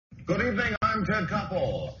Good evening, I'm Ted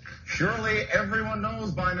Koppel. Surely everyone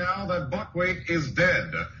knows by now that Buckwheat is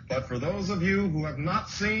dead. But for those of you who have not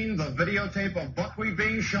seen the videotape of Buckwheat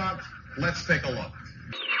being shot, let's take a look.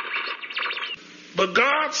 But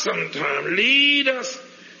God sometimes leads us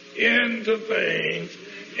into things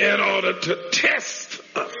in order to test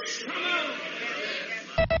us.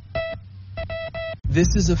 This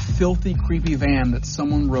is a filthy, creepy van that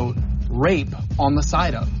someone wrote rape on the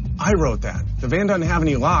side of. I wrote that. The van doesn't have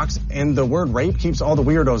any locks, and the word rape keeps all the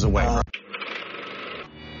weirdos away.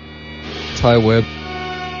 Ty Webb,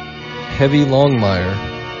 Heavy Longmire,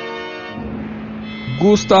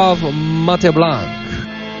 Gustav Mateblanc.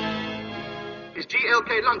 Is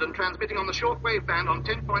GLK London transmitting on the shortwave band on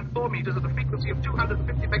 10.4 meters at a frequency of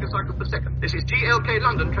 250 megacycles per second. This is GLK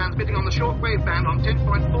London transmitting on the shortwave band on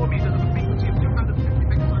 10.4 meters at a frequency of 250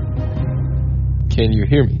 megacycles per second. Can you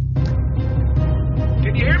hear me?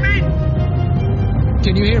 Can you hear me?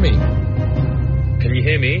 Can you hear me? Can you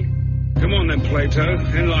hear me? Come on then, Plato.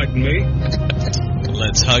 Enlighten me.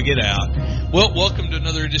 Let's hug it out. Well, welcome to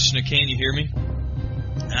another edition of Can You Hear Me?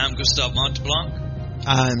 I'm Gustav Monteblanc.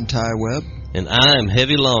 I'm Ty Webb. And I'm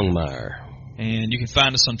Heavy Longmire. And you can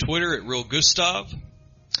find us on Twitter at Real Gustav.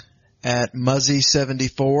 At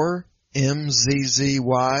Muzzy74,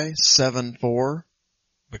 MZZY74.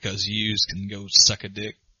 Because yous can go suck a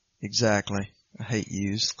dick. Exactly. I hate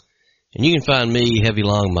yous. And you can find me, Heavy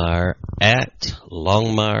Longmire, at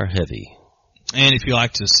Longmire Heavy. And if you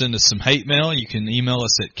like to send us some hate mail, you can email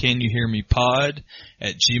us at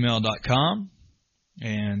canyouhearmepod@gmail.com.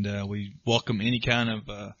 And we welcome any kind of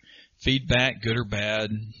feedback, good or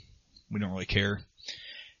bad. We don't really care.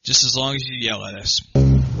 Just as long as you yell at us.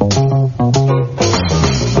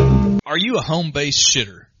 Are you a home-based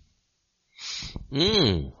shitter?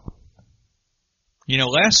 You know,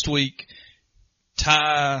 last week,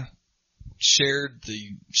 Ty shared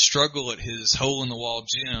the struggle at his hole-in-the-wall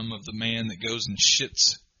gym of the man that goes and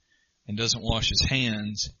shits and doesn't wash his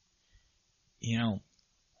hands. You know,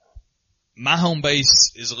 my home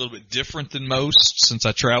base is a little bit different than most since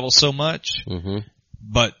I travel so much. Mm-hmm.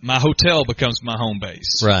 But my hotel becomes my home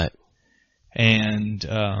base. Right. And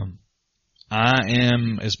I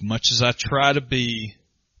am, as much as I try to be,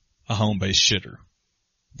 a home-based shitter.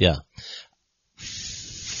 Yeah.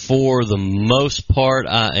 For the most part,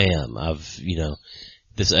 I am. I've,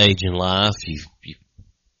 this age in life, you've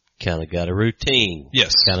kind of got a routine.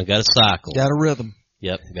 Yes. Kind of got a cycle. Got a rhythm.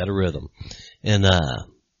 Yep, got a rhythm. And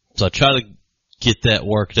so I try to get that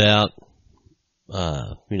worked out,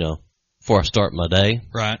 before I start my day.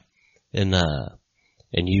 Right. And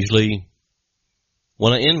usually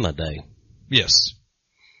when I end my day. Yes.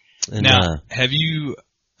 And, now,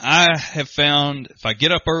 I have found if I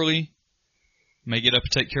get up early, may get up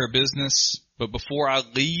and take care of business, but before I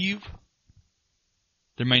leave,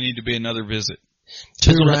 there may need to be another visit.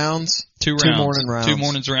 Two rounds? Two morning rounds. 2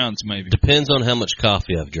 mornings rounds, maybe. Depends on how much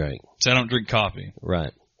coffee I've drank. So I don't drink coffee.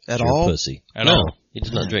 Right. At You're all? A pussy. At all. He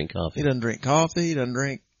does not drink coffee. He doesn't drink coffee. He doesn't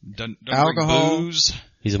drink Don't alcohol. Drink booze.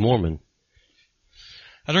 He's a Mormon.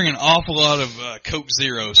 I drink an awful lot of Coke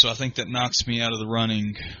Zero, so I think that knocks me out of the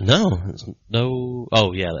running. No.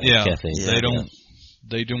 Oh, yeah, that's caffeine. Yeah,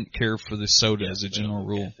 they don't care for the soda as a general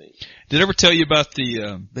rule. Caffeine. Did I ever tell you about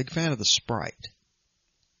the... Big fan of the Sprite.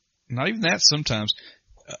 Not even that sometimes.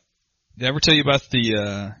 Did I ever tell you about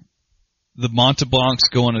the Monteblancs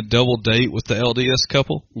go on a double date with the LDS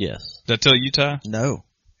couple? Yes. Did I tell you, Ty? No.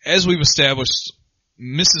 As we've established,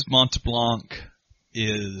 Mrs. Monteblanc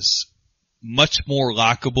is much more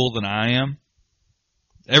likable than I am.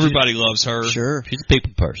 Everybody loves her. Sure. She's a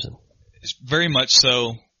people person. It's very much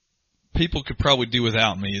so. People could probably do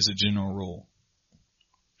without me as a general rule.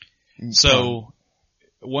 So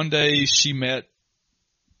one day she met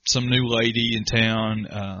some new lady in town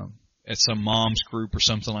at some mom's group or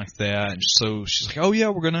something like that. And so she's like, oh,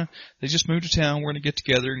 yeah, they just moved to town. We're going to get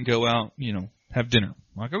together and go out, have dinner.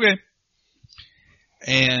 I'm like, okay.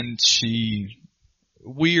 And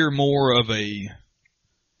we are more of a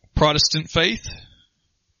Protestant faith.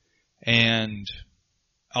 And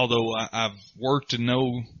although I've worked and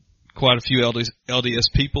know quite a few LDS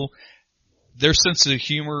people, their sense of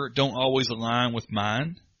humor don't always align with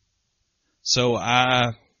mine. So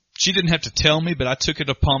she didn't have to tell me, but I took it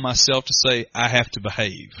upon myself to say I have to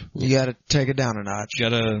behave. You got to take it down a notch. Got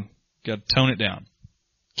to tone it down.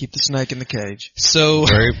 Keep the snake in the cage. So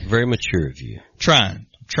very, very mature of you. Trying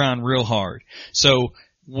real hard. So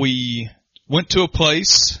we went to a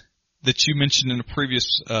place that you mentioned in a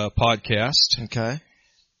previous podcast. Okay.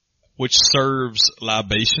 Which serves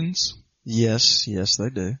libations. Yes, they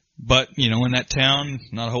do. But, in that town,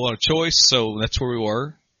 not a whole lot of choice, so that's where we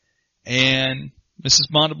were. And,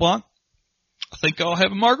 Mrs. Monteblanc, I think I'll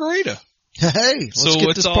have a margarita. Hey, let's So get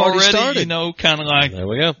it's this party already, started. kind of like, There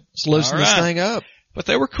we go. Let's loosen all this right. thing up. but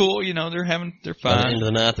they were cool, they're By the fine. end of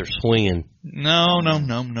the night, they're swinging.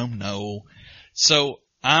 No. So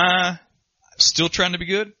I'm still trying to be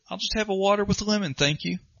good. I'll just have a water with lemon, thank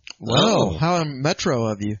you. Whoa, how metro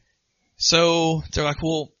of you. So they're like,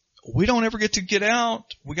 well, we don't ever get to get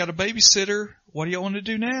out. We got a babysitter. What do y'all want to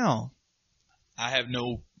do now? I have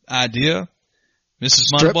no idea. Mrs.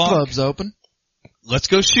 Strip Monteblanc, club's open. let's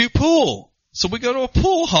go shoot pool. So we go to a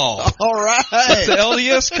pool hall All right. with the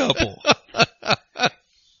LDS couple.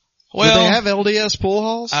 Well, do they have LDS pool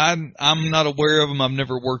halls? I'm not aware of them. I've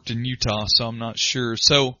never worked in Utah, so I'm not sure.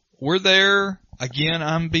 So we're there. Again,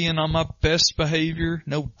 I'm being on my best behavior.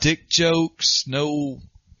 No dick jokes. No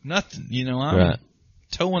nothing. I'm Right.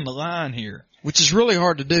 towing the line here. Which is really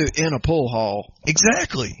hard to do in a pool hall.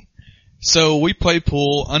 Exactly. So we play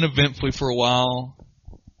pool uneventfully for a while.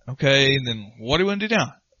 Okay, and then what do we want to do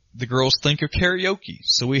now? The girls think of karaoke.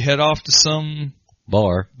 So we head off to some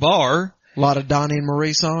Bar. bar. A lot of Donnie and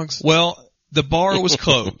Marie songs. Well, the bar was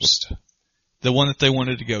closed. The one that they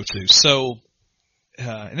wanted to go to. So,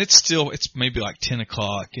 and it's maybe like 10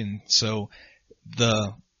 o'clock. And so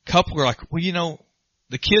the couple are like, well,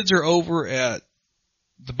 the kids are over at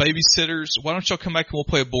the babysitters. Why don't y'all come back and we'll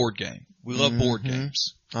play a board game? We love board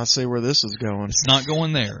games. I see where this is going. It's not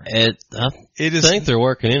going there. I think they're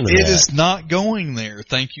working into It that. is not going there.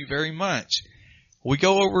 Thank you very much. We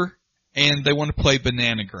go over and they want to play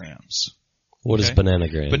Bananagrams. What is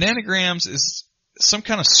Bananagrams? Bananagrams is some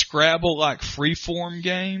kind of Scrabble-like freeform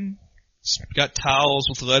game. It's got tiles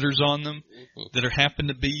with letters on them that happen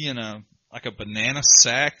to be in a banana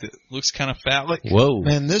sack that looks kind of phallic. Whoa.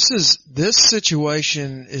 Man, this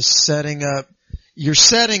situation is you're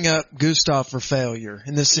setting up Gustav for failure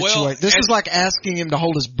in this situation. Well, this is like asking him to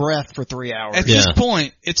hold his breath for 3 hours. At this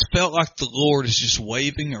point, it's felt like the Lord is just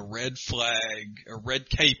waving a red flag, a red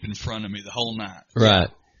cape in front of me the whole night. Right.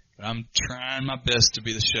 But I'm trying my best to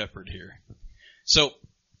be the shepherd here. So,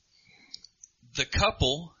 the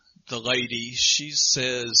couple, the lady, she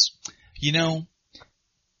says,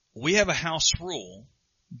 we have a house rule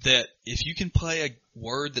that if you can play a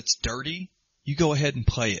word that's dirty, you go ahead and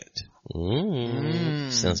play it.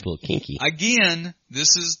 Sounds a little kinky. Again,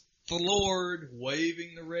 this is the Lord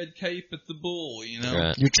waving the red cape at the bull,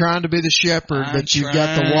 Right. You're trying to be the shepherd, but you've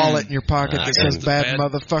got the wallet in your pocket that says bad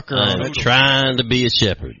motherfucker on I'm it. trying to be a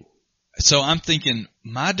shepherd. So I'm thinking,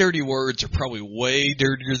 my dirty words are probably way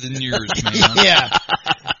dirtier than yours, man. Yeah.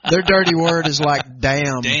 Their dirty word is like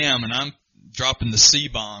damn. Damn, and I'm dropping the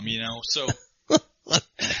C-bomb, So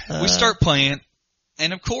we start playing,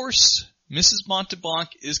 and of course, Mrs. Monteblanc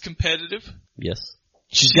is competitive. Yes.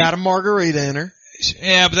 She's got a margarita in her.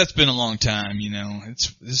 Yeah, but that's been a long time, we've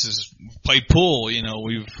played pool,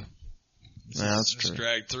 That's true.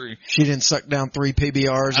 Dragged through. She didn't suck down 3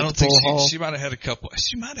 PBRs I at don't the think pool hall. she might have had a couple.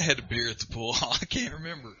 She might have had a beer at the pool hall. I can't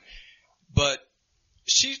remember. But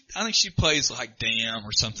I think she plays like damn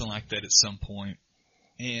or something like that at some point.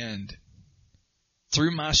 And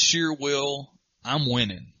through my sheer will, I'm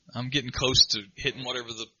winning. I'm getting close to hitting whatever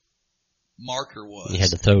the marker was. You had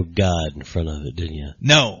to throw God in front of it, didn't you?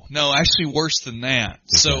 No, actually worse than that. Okay.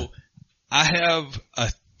 So I have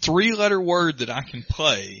a 3-letter word that I can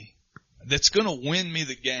play that's going to win me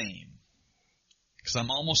the game. Because I'm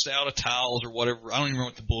almost out of tiles or whatever. I don't even remember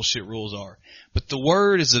what the bullshit rules are. But the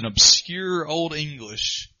word is an obscure old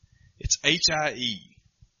English. It's H-I-E.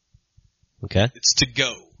 Okay. It's to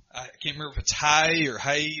go. I can't remember if it's hi or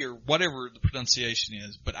hey or whatever the pronunciation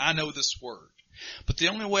is, but I know this word. But the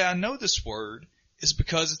only way I know this word is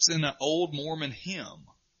because it's in an old Mormon hymn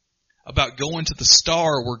about going to the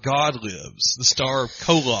star where God lives, the star of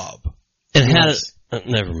Kolob. And how did...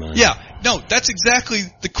 never mind. Yeah, no, that's exactly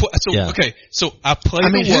the so Yeah. Okay, so I play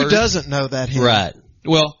the word. Who doesn't know that hymn? Right.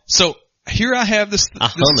 Well, so here I have this. I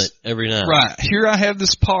hum it every night. Right, here I have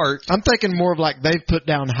this part. I'm thinking more of like they've put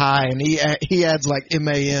down high and he adds like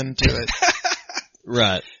MAN to it.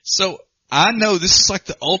 Right. So I know this is like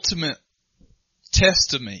the ultimate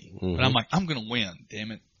test of me. Mm-hmm. But I'm like, I'm going to win,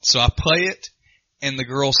 damn it. So I play it, and the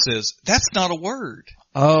girl says, that's not a word.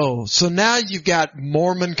 Oh, so now you've got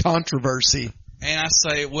Mormon controversy. And I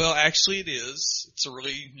say, well, actually it is. It's a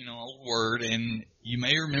really, old word, and you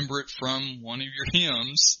may remember it from one of your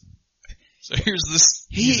hymns. So here's this.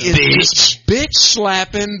 He is bitch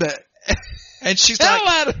slapping the and she's hell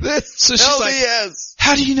like, out of this. So she's like,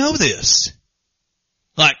 how do you know this?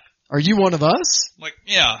 Like, are you one of us? Like,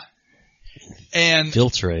 yeah. And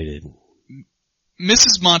filtrated.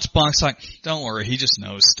 Mrs. Monteblanc's like, don't worry, he just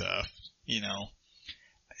knows stuff,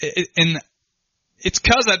 and it's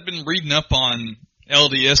 'cause I'd been reading up on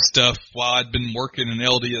LDS stuff while I'd been working in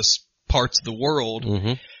LDS parts of the world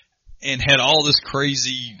Mm-hmm. and had all this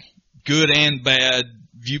crazy good and bad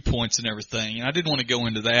viewpoints and everything, and I didn't want to go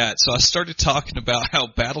into that, so I started talking about how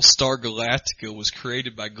Battlestar Galactica was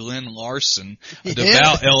created by Glenn Larson, a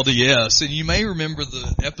devout LDS, and you may remember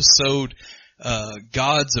the episode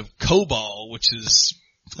Gods of Kobol, which is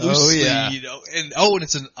loosely, and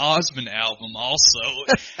it's an Osmond album also,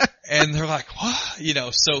 and they're like,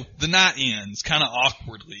 what? So the night ends kind of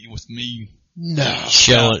awkwardly with me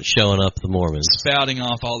showing up the Mormons, spouting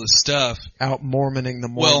off all this stuff, out Mormoning the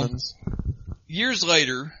Mormons. Well, years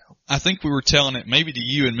later, I think we were telling it maybe to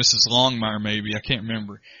you and Mrs. Longmire, maybe, I can't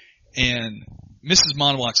remember. And Mrs.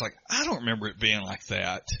 Monoblock's like, I don't remember it being like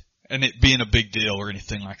that and it being a big deal or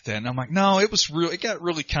anything like that. And I'm like, no, it got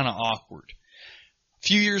really kind of awkward. A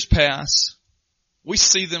few years pass. We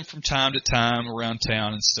see them from time to time around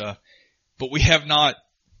town and stuff, but we have not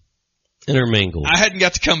intermingled. I hadn't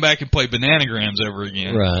got to come back and play Bananagrams ever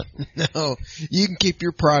again. Right. No, you can keep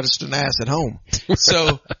your Protestant ass at home.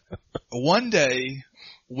 So one day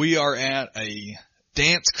we are at a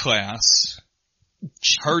dance class.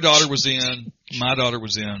 Her daughter was in, my daughter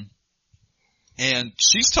was in, and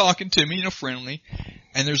she's talking to me, friendly,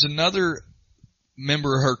 and there's another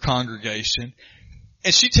member of her congregation,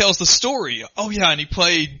 and she tells the story. Oh yeah, and he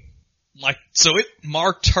played so it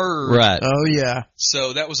marked her. Right. Oh yeah.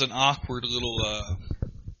 So that was an awkward little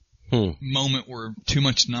moment where too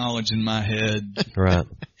much knowledge in my head. Right.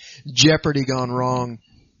 Jeopardy gone wrong.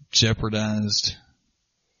 Jeopardized.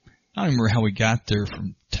 I don't remember how we got there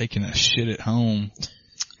from taking a shit at home.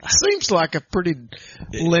 Seems like a pretty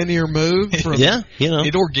linear move from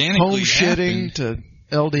it organically home shitting to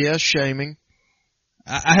LDS shaming.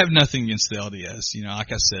 I have nothing against the LDS.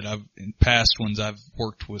 Like I said, in past ones I've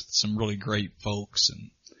worked with some really great folks, and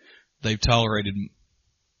they've tolerated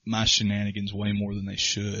my shenanigans way more than they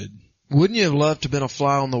should. Wouldn't you have loved to have been a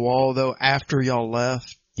fly on the wall though after y'all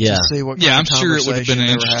left? Yeah. To see what yeah, kind I'm of sure it would have been an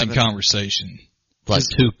interesting having? conversation. Like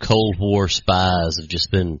two Cold War spies have just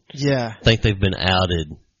been, think they've been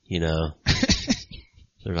outed, They're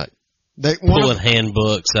like pulling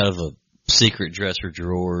handbooks out of a secret dresser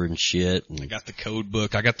drawer and shit. And I got the code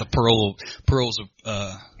book. I got the pearls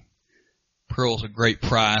of great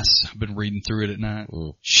price. I've been reading through it at night.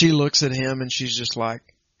 She looks at him and she's just like,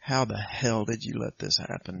 how the hell did you let this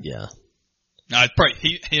happen? Yeah. No, it's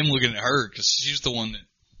probably him looking at her because she's the one that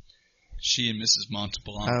she and Mrs.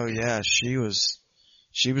 Montblanc. Oh yeah, she was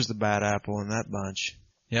the bad apple in that bunch.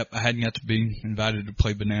 Yep, I hadn't got to be invited to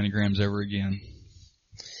play Bananagrams ever again.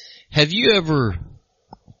 Have you ever,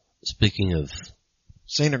 speaking of,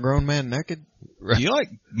 seen a grown man naked? Do you like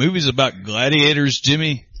movies about gladiators,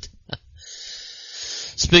 Jimmy?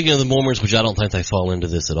 Speaking of the Mormons, which I don't think they fall into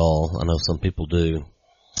this at all. I know some people do.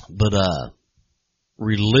 But,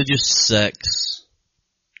 religious sects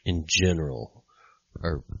in general,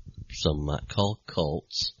 or some might call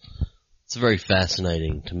cults, it's very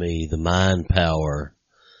fascinating to me, the mind power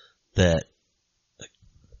that a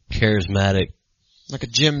charismatic, like a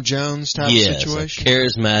Jim Jones type situation? A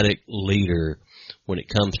charismatic leader when it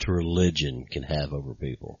comes to religion can have over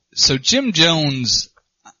people. So Jim Jones,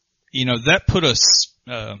 that put a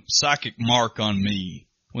psychic mark on me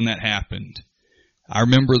when that happened. I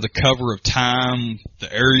remember the cover of Time, the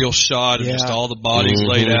aerial shot of just all the bodies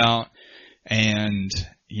laid out. And,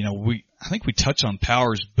 I think we touch on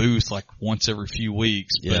Power's booth like once every few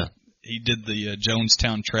weeks, but he did the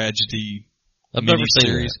Jonestown Tragedy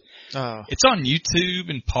miniseries. Oh. It's on YouTube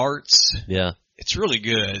in parts. Yeah. It's really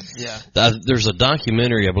good. Yeah. There's a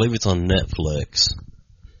documentary, I believe it's on Netflix.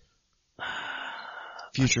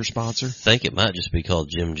 Future sponsor. I think it might just be called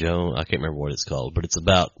Jim Jones. I can't remember what it's called, but it's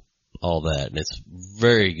about all that, and it's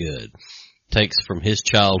very good. Takes from his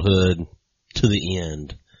childhood to the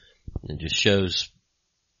end, and just shows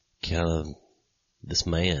kind of this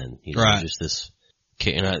man, just this.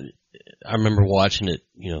 And I remember watching it,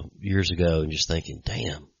 years ago, and just thinking,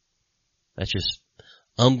 damn, that's just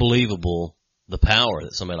unbelievable. The power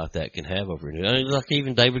that somebody like that can have over you. Like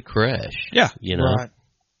even David Koresh. Yeah. Right.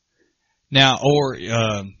 Now, or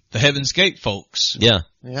the Heaven's Gate folks. Yeah.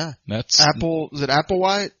 Yeah. That's is it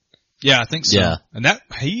Applewhite? Yeah, I think so. Yeah. And that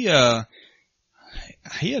he had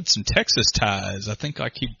some Texas ties. I think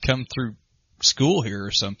like he'd come through school here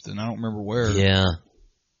or something. I don't remember where. Yeah.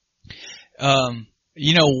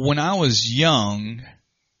 When I was young,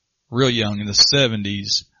 real young in the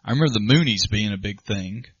 70s, I remember the Moonies being a big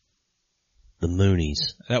thing. The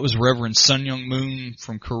Moonies. That was Reverend Sun Young Moon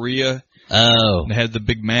from Korea. Oh. They had the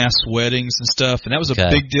big mass weddings and stuff, and that was a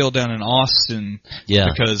big deal down in Austin. Yeah.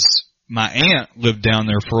 Because my aunt lived down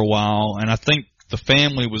there for a while, and I think the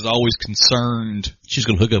family was always concerned. She's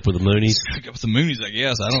going to hook up with the Moonies. Hook up with the Moonies, I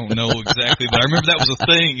guess. I don't know exactly, but I remember that was a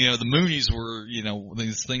thing. You know, the Moonies were, you know,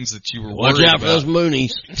 these things that you were Watch worried out for those about.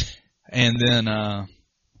 Moonies. And then,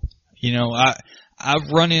 you know,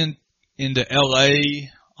 I've run into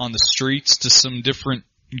L.A. on the streets to some different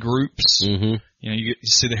groups. Mm-hmm. You know, you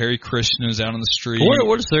see the Hare Krishnas out on the street.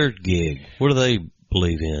 What is their gig? What do they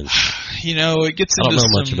believe in? You know, it gets I into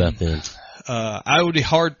don't know much about them. I would be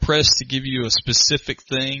hard pressed to give you a specific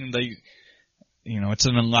thing. They, you know, it's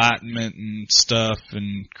an enlightenment and stuff,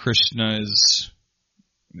 and Krishna is,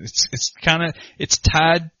 it's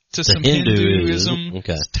tied to some Hinduism.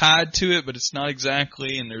 Okay. It's tied to it, but it's not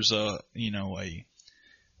exactly, and there's a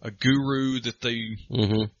guru that they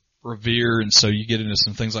revere, and so you get into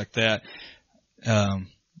some things like that.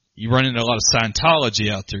 You run into a lot of Scientology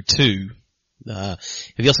out there too. Have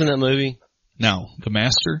y'all seen that movie? No, The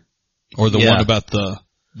Master? Or the one about the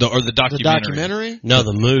documentary? The documentary? No,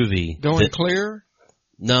 the movie. Going Clear?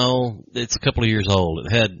 No, it's a couple of years old.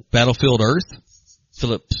 It had Battlefield Earth?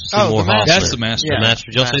 Philip Seymour Hoffman. That's The Master. Yeah. The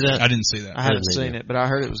Master. Did y'all see that? I didn't see that. I haven't seen it, but I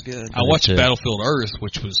heard it was good. I watched Battlefield Earth,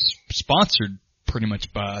 which was sponsored pretty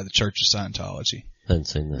much by the Church of Scientology. I hadn't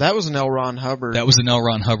seen that. That was an L. Ron Hubbard. That was an L.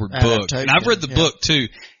 Ron Hubbard book. And I've read the book too.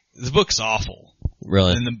 The book's awful.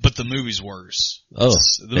 Really? But the movie's worse. Oh.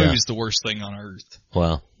 The movie's the worst thing on earth.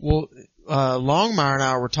 Wow. Well, Longmire and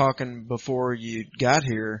I were talking before you got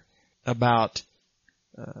here about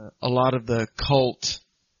a lot of the cult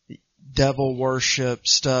devil worship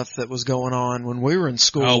stuff that was going on when we were in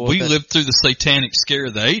school. Oh, we lived through the satanic scare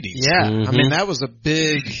of the 80s. Yeah. I mean, that was a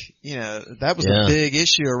big, a big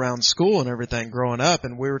issue around school and everything growing up.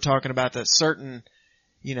 And we were talking about that certain,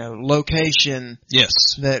 location. Yes.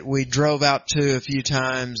 That we drove out to a few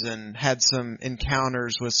times and had some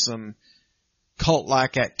encounters with some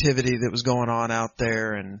cult-like activity that was going on out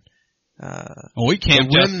there, and we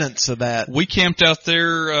camped the remnants of that. We camped out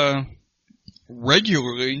there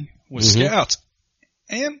regularly with scouts,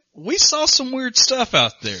 and we saw some weird stuff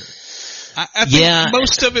out there. I think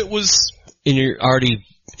most of it was in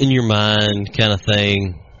your mind kind of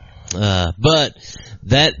thing, but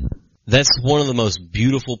that's one of the most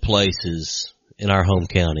beautiful places in our home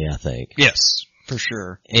county, I think. Yes, for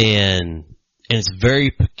sure. And it's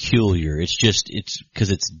very peculiar. It's because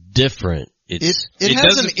it's different. It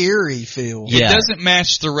has an eerie feel. Yeah. It doesn't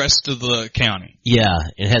match the rest of the county. Yeah,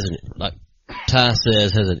 it has like Ty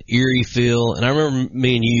says, has an eerie feel. And I remember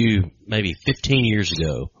me and you we 15 years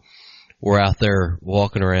ago were out there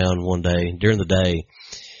walking around one day during the day,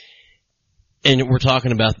 and we're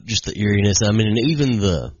talking about just the eeriness. I mean, and even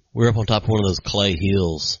we're up on top of one of those clay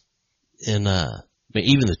hills, and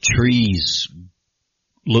even the trees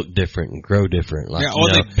look different and grow different. Like,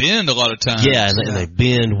 they bend a lot of times. Yeah, and they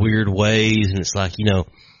bend weird ways, and it's like,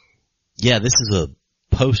 this is a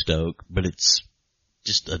post oak, but it's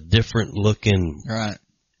just a different looking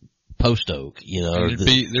post oak,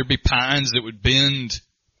 There'd be pines that would bend,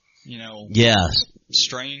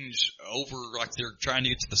 strange over, like they're trying to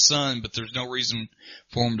get to the sun, but there's no reason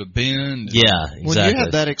for them to bend. Yeah, exactly. When you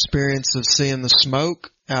had that experience of seeing the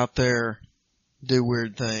smoke out there do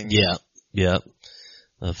weird things. Yeah.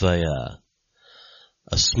 Of a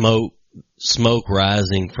smoke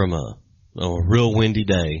rising from a real windy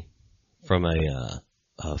day from a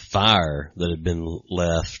fire that had been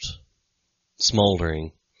left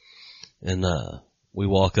smoldering, and we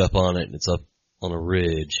walk up on it, and it's up on a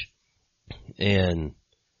ridge, and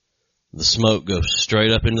the smoke goes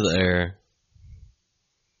straight up into the air.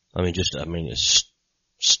 It's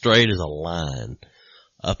straight as a line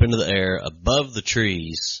up into the air above the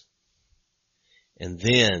trees, and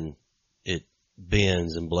then it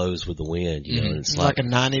bends and blows with the wind, and it's like a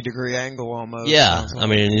 90-degree angle almost. Yeah,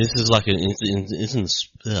 this is like it's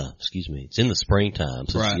in the springtime,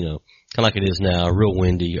 so it's, kind of like it is now, real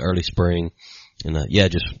windy, early spring, and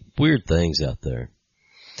just weird things out there.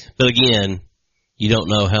 But again, you don't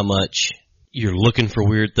know how much you're looking for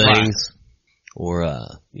weird things, or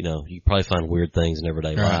you probably find weird things in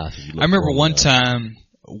everyday life. I remember one time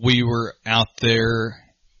we were out there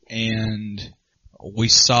and we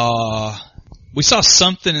saw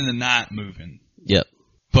something in the night moving. Yep.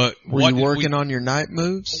 But were you working on your night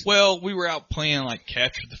moves? Well, we were out playing like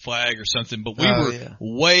capture the flag or something, but we were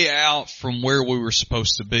way out from where we were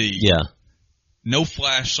supposed to be. Yeah. No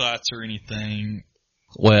flashlights or anything.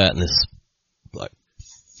 Way out in this like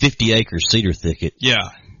 50-acre cedar thicket. Yeah.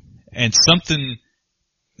 And something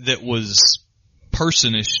that was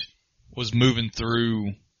personish was moving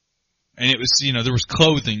through, and it was, there was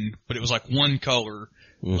clothing, but it was like one color,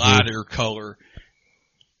 lighter color,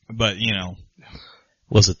 but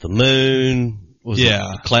Was it the moon? was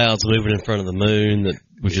clouds moving in front of the moon that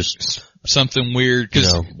was just something weird.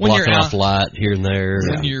 Because when blocking you're off light here and there.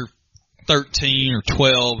 When you're 13 or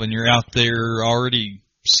 12 and you're out there already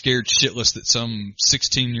scared shitless that some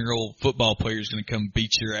 16-year-old football player is going to come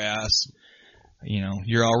beat your ass,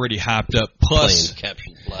 you're already hyped up. Plus,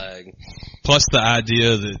 captured flag. Plus the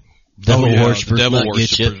idea that devil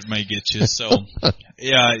worshippers may get you. So,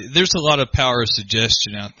 there's a lot of power of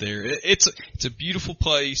suggestion out there. It's a beautiful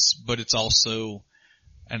place, but it's also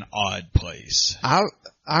an odd place. I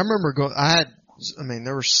remember going.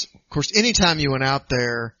 There was, of course, anytime you went out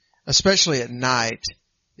there, especially at night,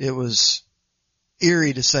 it was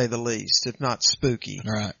eerie to say the least, if not spooky.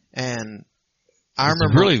 Right. And I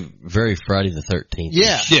remember really very Friday the 13th.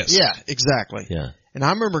 Yeah. Yes. Yeah. Exactly. Yeah. And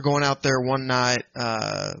I remember going out there one night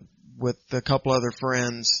with a couple other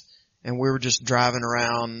friends, and we were just driving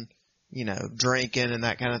around, drinking and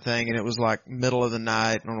that kind of thing. And it was like middle of the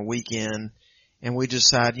night on a weekend, and we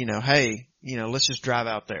decided, hey, let's just drive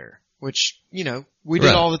out there, which we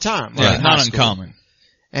did all the time. Yeah, right? not uncommon.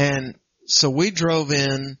 And so we drove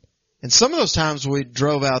in, and some of those times we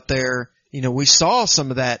drove out there, we saw some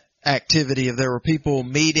of that activity of there were people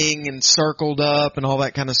meeting and circled up and all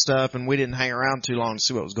that kind of stuff, and we didn't hang around too long to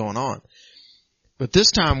see what was going on. But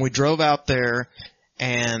this time we drove out there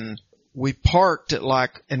and we parked at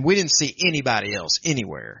and we didn't see anybody else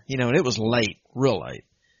anywhere, and it was late, real late.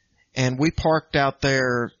 And we parked out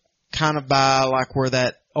there kind of by where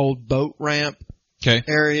that old boat ramp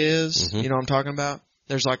area is. Mm-hmm. You know what I'm talking about?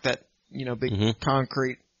 There's that, big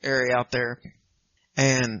concrete area out there.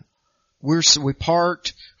 And we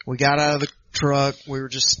parked, we got out of the truck, we were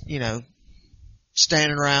just,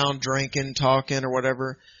 standing around drinking, talking or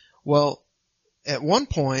whatever. Well, at one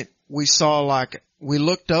point we saw we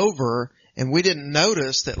looked over and we didn't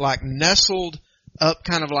notice that nestled up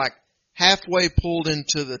kind of halfway pulled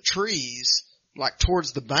into the trees,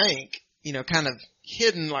 towards the bank, kind of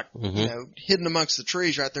hidden, hidden amongst the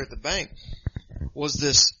trees right there at the bank, was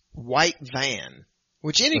this white van.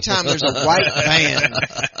 Which anytime there's a white van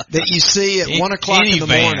that you see at 1 o'clock in the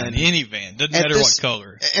morning. Any van. Doesn't matter what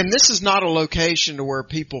color. And this is not a location to where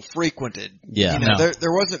people frequented. Yeah.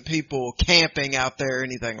 There wasn't people camping out there or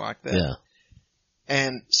anything like that. Yeah.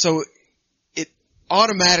 And so it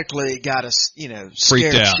automatically got us, freaked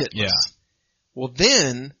scared out. shitless. Yeah. Well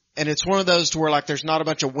then, and it's one of those to where there's not a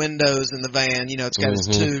bunch of windows in the van, it's got its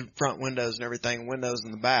two front windows and everything, windows in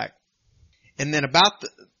the back. And then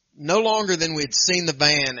no longer than we'd seen the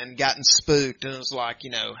van and gotten spooked, and it was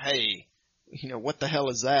hey, what the hell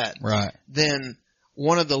is that? Right. Then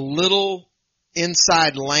one of the little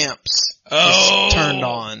inside lamps is turned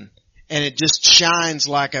on, and it just shines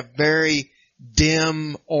like a very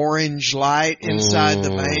dim orange light inside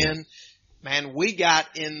the van. Man, we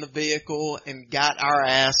got in the vehicle and got our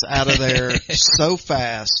ass out of there so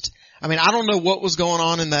fast. I don't know what was going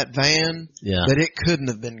on in that van, but it couldn't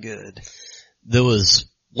have been good. There was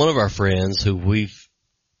one of our friends who we've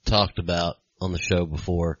talked about on the show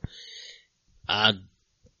before. I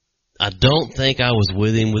don't think I was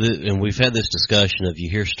with him with it, and we've had this discussion of you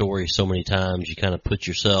hear stories so many times, you kind of put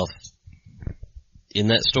yourself in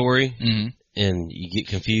that story, and you get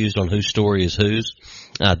confused on whose story is whose.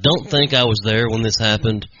 I don't think I was there when this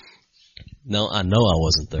happened. No, I know I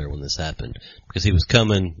wasn't there when this happened, because he was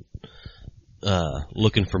coming,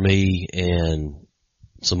 looking for me and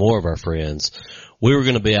some more of our friends. We were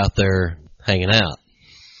going to be out there hanging out.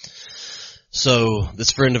 So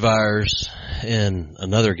this friend of ours and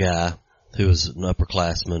another guy who was an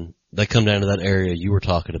upperclassman, they come down to that area you were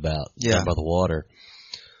talking about, down by the water,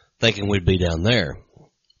 thinking we'd be down there,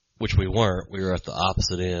 which we weren't. We were at the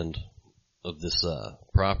opposite end of this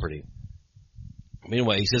property.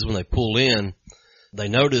 Anyway, he says when they pull in, they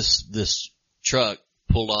notice this truck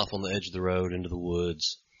pulled off on the edge of the road into the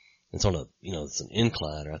woods. It's on it's an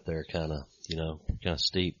incline right there, kind of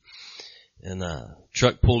steep. And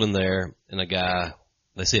truck pulled in there, and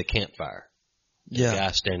they see a campfire. Yeah. A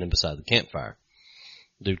guy standing beside the campfire.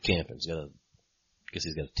 Dude camping. Guess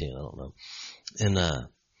he's got a tent, I don't know. And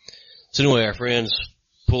so anyway, our friends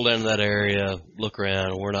pull down to that area, look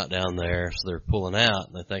around, and we're not down there, so they're pulling out,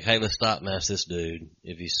 and they think, hey, let's stop and ask this dude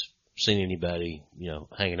if he's seen anybody,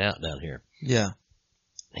 hanging out down here. Yeah.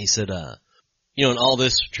 He said, and all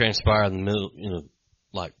this transpired in the middle,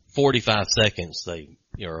 45 seconds,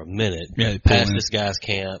 or a minute, they pass this guy's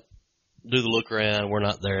camp, do the look around, we're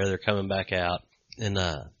not there, they're coming back out, and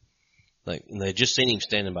they just seen him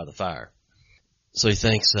standing by the fire. So he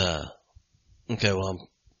thinks, okay, well,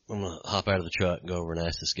 I'm gonna hop out of the truck and go over and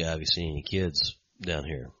ask this guy if he's seen any kids down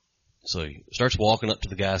here. So he starts walking up to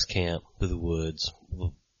the guy's camp through the woods.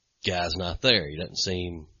 The guy's not there. He doesn't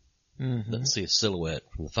seem Doesn't see a silhouette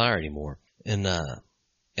from the fire anymore. And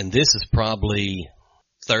this is probably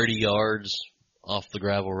 30 yards off the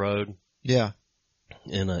gravel road. Yeah.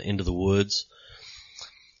 And into the woods.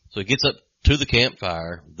 So he gets up to the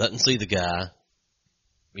campfire, doesn't see the guy.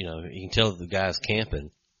 You know, you can tell that the guy's camping.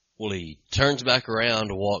 Well, he turns back around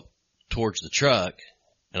to walk towards the truck,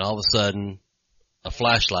 and all of a sudden, a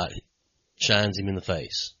flashlight shines him in the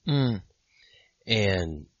face.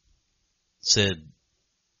 And said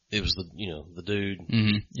it was the dude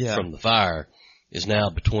from the fire is now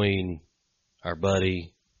between our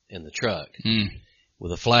buddy and the truck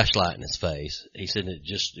with a flashlight in his face. He said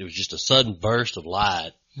it was just a sudden burst of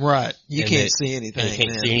light. Right. You can't see anything. You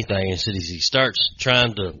can't see anything. And so he starts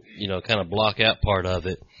trying to, kind of block out part of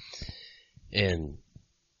it. And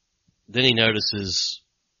then he notices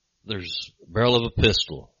there's a barrel of a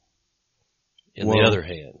pistol in the other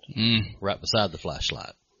hand, right beside the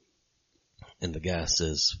flashlight. And the guy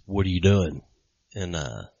says, "What are you doing?" And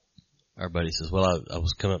our buddy says, "Well, I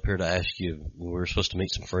was coming up here to ask you, we were supposed to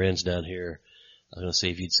meet some friends down here. I was going to see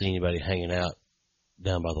if you'd see anybody hanging out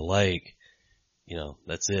down by the lake.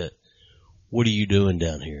 That's it. What are you doing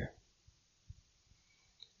down here?"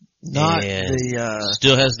 Not and the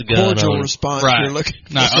still has the gun cordial on. response Right. you're looking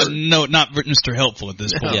for. No, not Mr. Helpful at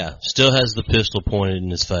this point. Yeah, still has the pistol pointed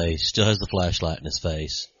in his face. Still has the flashlight in his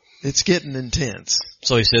face. It's getting intense.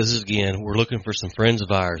 So he says this again, "We're looking for some friends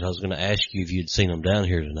of ours. I was going to ask you if you'd seen them down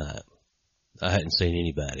here tonight. I hadn't seen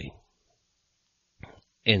anybody."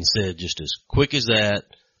 And said just as quick as that,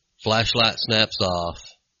 flashlight snaps off.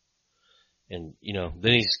 And,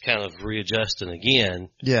 then he's kind of readjusting again.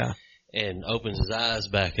 Yeah. And opens his eyes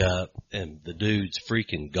back up, and the dude's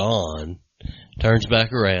freaking gone. Turns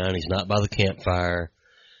back around. He's not by the campfire.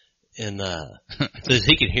 And says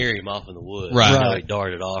he can hear him off in the woods. Right. He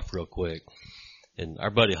darted off real quick. And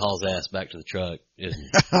our buddy hauls ass back to the truck. And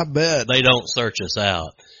I bet. they don't search us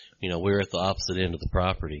out. We're at the opposite end of the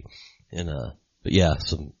property. And but yeah,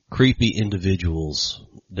 some creepy individuals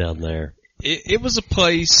down there. It was a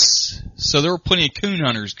place, so there were plenty of coon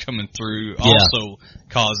hunters coming through, also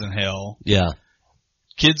causing hell. Yeah.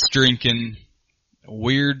 Kids drinking,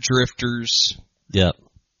 weird drifters. Yep.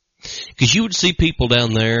 Because you would see people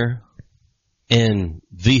down there and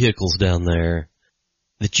vehicles down there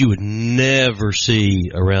that you would never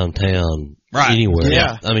see around town anywhere.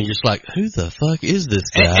 Yeah. I mean, just like, who the fuck is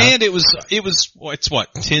this guy? And it's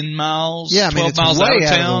what, 10 miles, Yeah, I mean, 12 it's miles way out of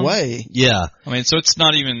out town? of the way. Yeah. I mean, so it's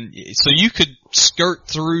not even, so you could skirt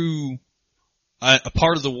through a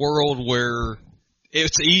part of the world where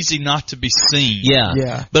it's easy not to be seen. Yeah.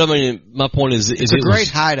 Yeah. But I mean, my point is, It's a great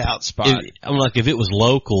hideout spot. I'm like, if it was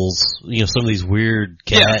locals, some of these weird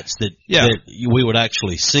cats that we would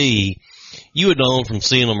actually see, you would know them from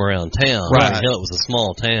seeing them around town. Right. Hell, it was a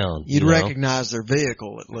small town. You'd recognize their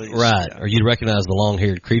vehicle at least. Right. Yeah. Or you'd recognize the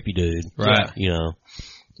long-haired creepy dude. Right.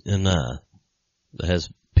 And that has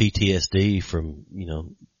PTSD from,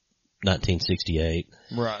 1968.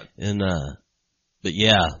 Right. And but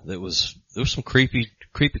yeah, there was some creepy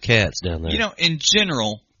cats down there. In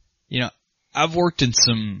general, I've worked in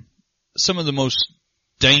some of the most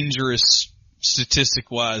dangerous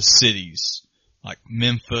statistic-wise cities, like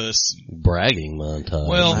Memphis. Bragging montage.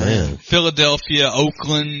 Well, man. Philadelphia,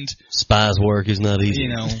 Oakland. Spies work is not easy.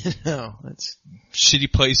 No, it's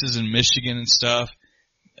shitty places in Michigan and stuff.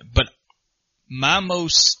 But my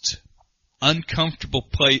most uncomfortable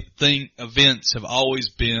events have always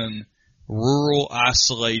been rural,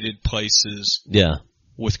 isolated places. Yeah.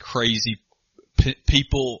 With crazy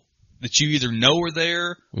people that you either know are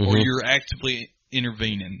there or you're actively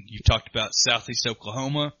intervening. You've talked about Southeast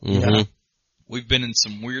Oklahoma. Mm-hmm. We've been in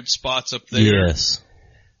some weird spots up there. Yes.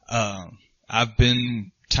 I've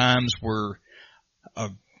been times where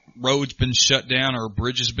a road's been shut down or a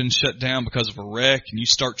bridge has been shut down because of a wreck, and you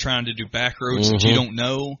start trying to do back roads that you don't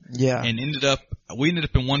know. Yeah. And we ended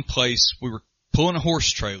up in one place, we were pulling a horse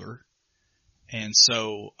trailer, and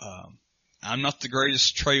so I'm not the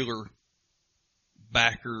greatest trailer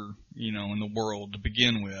backer, in the world to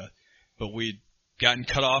begin with, but we'd gotten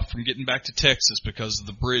cut off from getting back to Texas because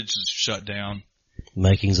the bridge is shut down.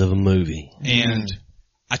 Makings of a movie. And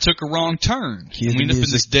I took a wrong turn. And we ended up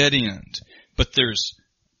in this dead end. But there's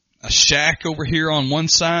a shack over here on one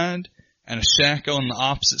side and a shack on the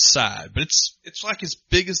opposite side. But it's like as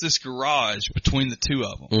big as this garage between the two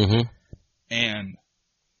of them. Mm-hmm. And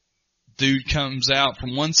dude comes out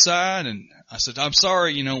from one side, and I said, "I'm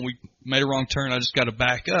sorry, we made a wrong turn. I just got to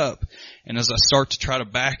back up." And as I start to try to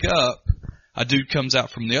back up, a dude comes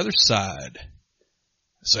out from the other side.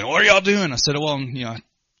 I said, "What are y'all doing?" I said, "Well,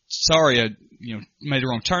 sorry, I made a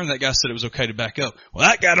wrong turn." That guy said it was okay to back up. Well,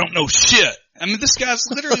 that guy don't know shit. I mean, this guy's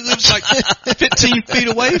literally lives like 15 feet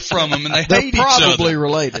away from him, and they They're hate each other. probably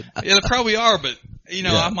related. Yeah, they probably are, but, you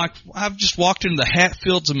know, Yeah. I'm like, I've just walked into the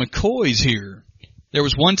Hatfields and McCoys here. There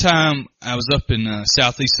was one time I was up in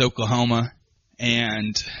southeast Oklahoma,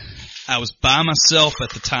 and I was by myself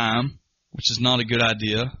at the time, which is not a good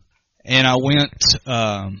idea, and I went,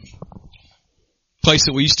 place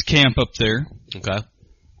that we used to camp up there. Okay.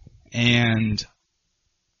 And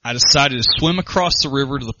I decided to swim across the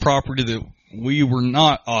river to the property that we were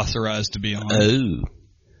not authorized to be on. Oh.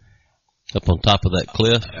 Up on top of that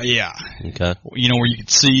cliff? Yeah. Okay. You know, where you could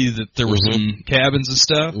see that there were some cabins and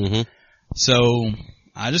stuff. Mm-hmm. So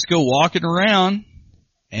I just go walking around,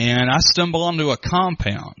 and I stumble onto a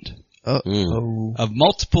compound of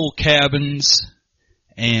multiple cabins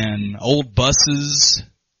and old buses.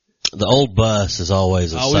 The old bus is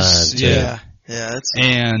always a sign, too. Yeah, that's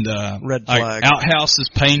and red flag. like outhouses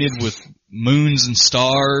painted with moons and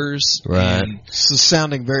stars. Right. And this is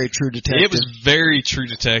sounding very True Detective. it was very True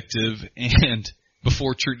Detective, and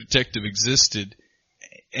before True Detective existed,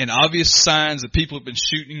 and obvious signs that people have been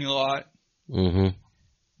shooting a lot,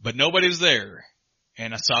 but nobody was there.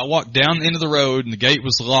 And so I walked down the end of the road, and the gate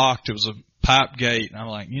was locked. It was a pipe gate, and I'm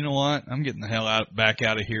like, you know what? I'm getting the hell back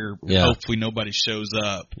out of here. Yeah. Hopefully nobody shows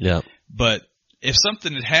up. Yeah. But if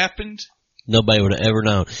something had happened, nobody would have ever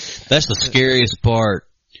known. That's the scariest part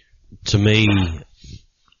to me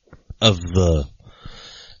of the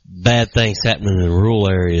bad things happening in rural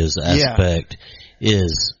areas aspect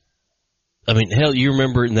is, I mean, hell, you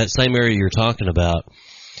remember in that same area you're talking about,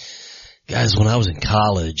 guys, when I was in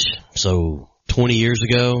college, so 20 years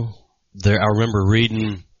ago, I remember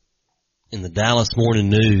reading in the Dallas Morning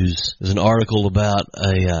News, there's an article about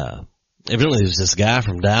evidently there was this guy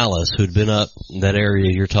from Dallas who'd been up in that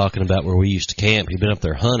area you're talking about where we used to camp. He'd been up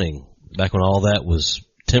there hunting back when all that was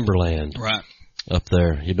timberland. right. Up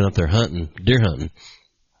there. He'd been up there hunting, deer hunting.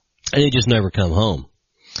 And he just never come home.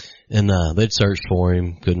 And they'd searched for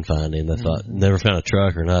him, couldn't find him. They thought, never found a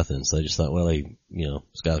truck or nothing. So they just thought, well,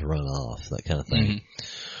 this guy's run off, that kind of thing.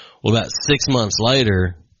 Well, about 6 months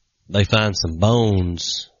later, they find some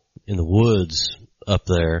bones in the woods up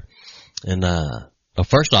there. And,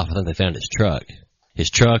 first off, I think they found his truck. His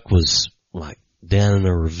truck was like down in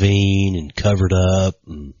a ravine and covered up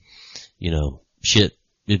and, shit,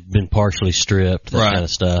 it'd been partially stripped, that kind of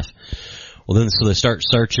stuff. Well, then, so they start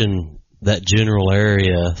searching that general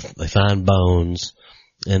area. They find bones,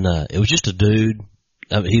 and it was just a dude.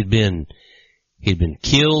 I mean, he'd been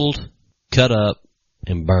killed, cut up,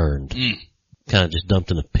 and burned. Kind of just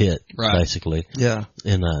dumped in a pit, basically. Yeah.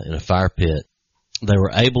 In a fire pit. They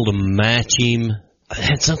were able to match him. It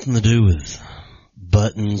had something to do with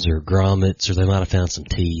buttons or grommets, or they might have found some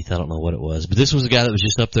teeth. I don't know what it was. But this was a guy that was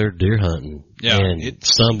just up there deer hunting. Yeah. And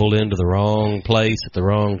stumbled into the wrong place at the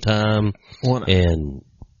wrong time. And,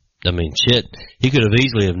 I mean, shit, he could have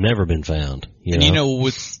easily have never been found.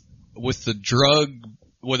 With the drug,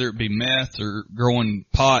 whether it be meth or growing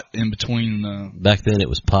pot in between back then it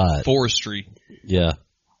was pot. Forestry. Yeah.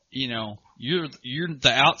 You're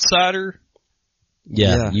the outsider.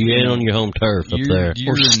 Yeah, you ain't on your home turf up there.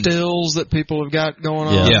 Or stills that people have got going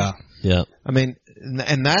on. Yeah. I mean,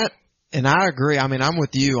 and I agree. I mean, I'm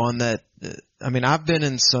with you on that. I mean, I've been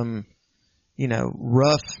in some,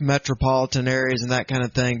 rough metropolitan areas and that kind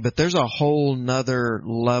of thing, but there's a whole nother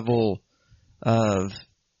level of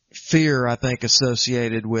fear, I think,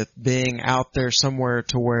 associated with being out there somewhere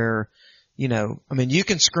to where, I mean, you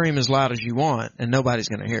can scream as loud as you want and nobody's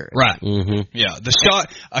going to hear it. Right. Yeah.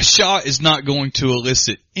 A shot is not going to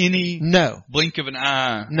elicit any blink of an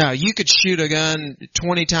eye. No, you could shoot a gun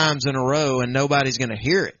 20 times in a row and nobody's going to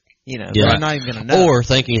hear it. They're not even going to know. Or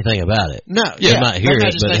think anything about it. No. They might hear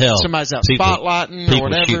it, but hell, somebody's out spotlighting or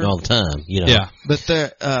whatever. People shooting all the time, Yeah. But it's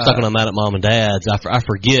like when I'm out at Mom and Dad's, I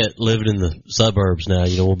forget living in the suburbs now,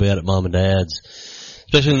 we'll be out at Mom and Dad's,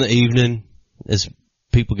 especially in the evening as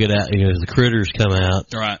people get out, as the critters come out,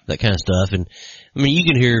 that kind of stuff. And, I mean, you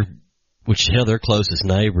can hear, which hell, their closest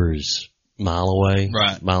neighbor is a mile away,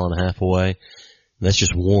 mile and a half away. And that's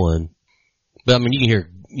just one. But, I mean, you can hear,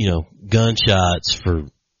 gunshots for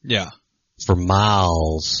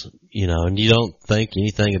miles, and you don't think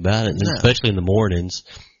anything about it. And especially in the mornings,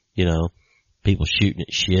 people shooting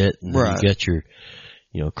at shit. And then you got your,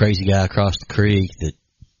 crazy guy across the creek that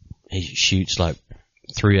he shoots like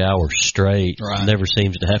 3 hours straight. Never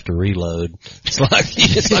seems to have to reload. It's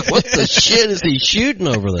like what the shit is he shooting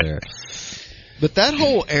over there? But that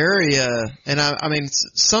whole area, and I mean,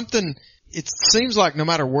 it seems like no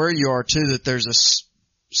matter where you are too, that there's a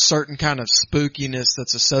certain kind of spookiness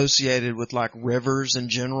that's associated with like rivers in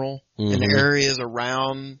general and areas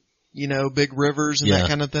around, big rivers and that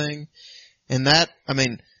kind of thing. And that, I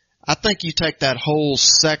mean, I think you take that whole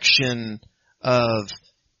section of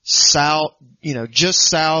south, just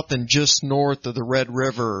south and just north of the Red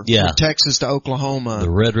River, Yeah. from Texas to Oklahoma.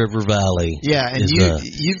 The Red River Valley. Yeah, and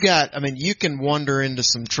you've got, I mean, you can wander into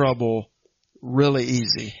some trouble really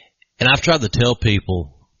easy. And I've tried to tell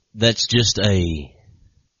people that's just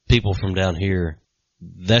people from down here,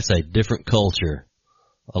 that's a different culture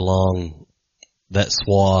along that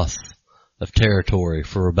swath of territory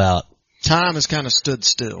for about... Time has kind of stood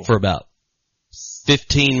still. For about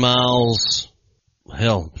 15 miles,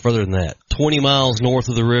 hell, further than that. 20 miles north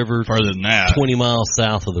of the river. Further than that. 20 miles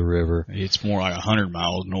south of the river. It's more like 100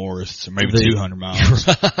 miles north, or maybe 200 miles.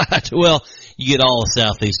 Right. Well, you get all of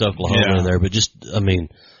southeast Oklahoma in there, but just, I mean,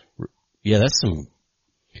 yeah,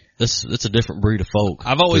 that's a different breed of folk.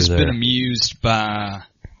 I've always been amused by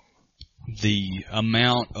the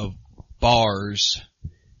amount of bars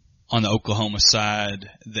on the Oklahoma side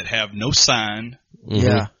that have no sign. Mm-hmm.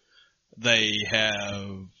 Yeah. They have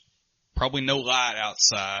probably no light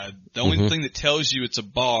outside. The only thing that tells you it's a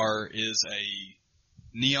bar is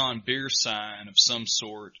a neon beer sign of some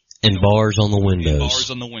sort. And bars on the windows. And bars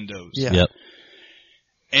on the windows. Yeah. Yep.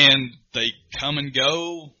 And they come and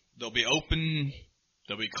go. They'll be open.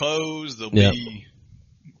 They'll be closed. They'll Yep. be...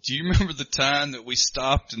 Do you remember the time that we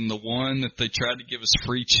stopped in the one that they tried to give us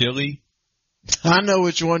free chili? I know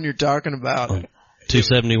which one you're talking about.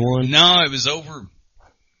 271? No, it was over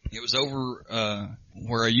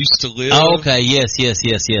where I used to live. Oh, okay. Yes.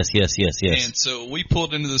 And so we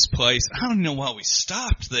pulled into this place. I don't know why we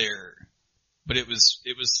stopped there, but it was.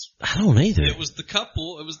 I don't either. It was the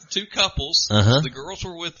couple. It was the two couples. Uh-huh. The girls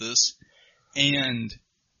were with us, and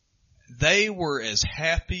they were as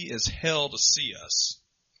happy as hell to see us.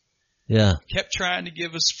 Yeah. Kept trying to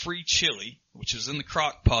give us free chili, which is in the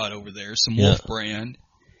crock pot over there, some Yeah. Wolf brand.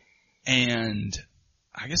 And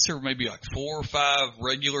I guess there were maybe like 4 or 5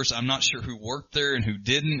 regulars. I'm not sure who worked there and who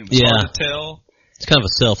didn't. It was hard to tell. It's kind of a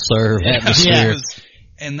self-serve atmosphere.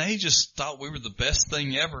 And they just thought we were the best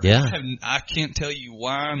thing ever. Yeah. I can't tell you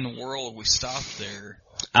why in the world we stopped there.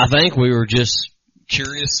 I think we were just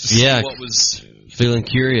Curious to see what was... Feeling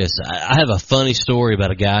curious. I have a funny story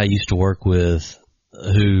about a guy I used to work with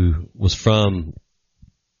who was from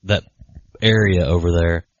that area over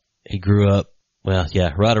there. He grew up, right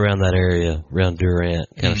around that area, around Durant,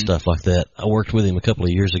 kind of stuff like that. I worked with him a couple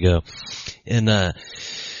of years ago. And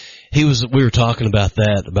we were talking about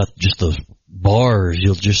that, about just those bars.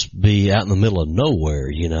 You'll just be out in the middle of nowhere,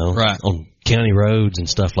 right, on county roads and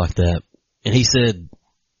stuff like that. And he said,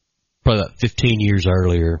 probably about 15 years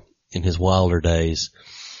earlier in his wilder days,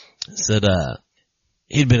 said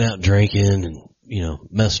he'd been out drinking and,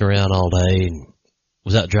 messing around all day and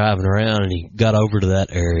was out driving around, and he got over to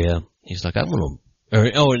that area. He's like, and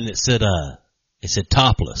it said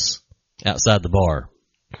topless outside the bar.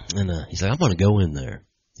 And he's like, I'm going to go in there.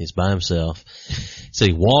 He's by himself. So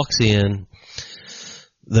he walks in.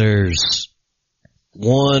 There's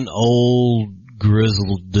one old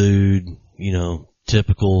grizzled dude,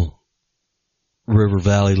 typical River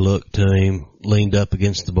Valley look to him, leaned up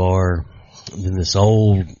against the bar. And then this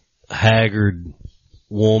old haggard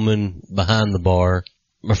woman behind the bar.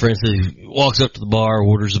 My friend said he walks up to the bar,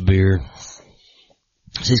 orders a beer.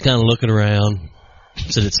 So he's kind of looking around.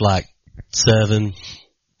 Said it's like 7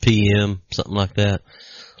 p.m., something like that.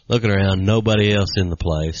 Looking around, nobody else in the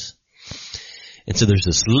place. And so there's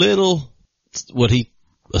this little, what he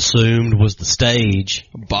assumed was the stage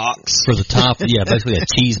box for the top, basically a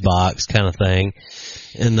cheese box kind of thing.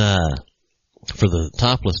 And for the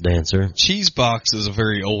topless dancer. Cheese box is a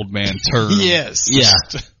very old man term. Yes. Yeah.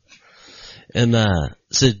 And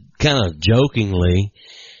said kind of jokingly,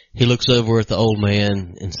 he looks over at the old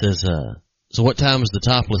man and says, so what time does the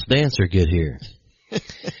topless dancer get here?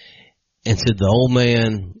 And said the old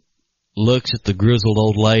man looks at the grizzled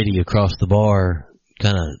old lady across the bar,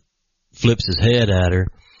 kind of flips his head at her,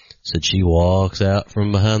 said she walks out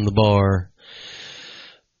from behind the bar,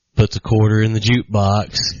 puts a quarter in the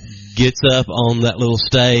jukebox, gets up on that little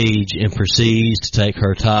stage and proceeds to take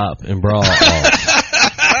her top and bra off.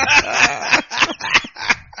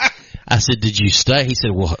 I said, did you stay? He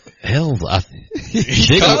said, well, hell, compelled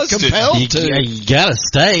to. You gotta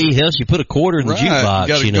stay. Hell, she put a quarter in the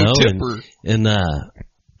jukebox, And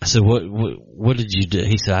I said, what did you do?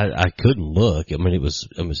 He said, I couldn't look. I mean, it was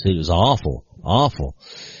awful.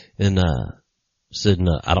 And, said,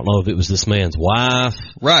 no, I don't know if it was this man's wife.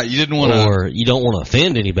 Right. You didn't want to. Or you don't want to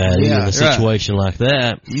offend anybody in a situation like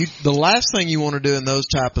that. The last thing you want to do in those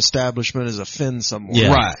type establishment is offend someone.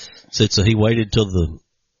 Yeah. Right. So he waited till the,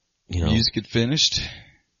 music had finished.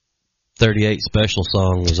 38 special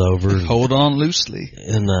song was over. Hold on loosely.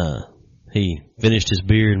 And, he finished his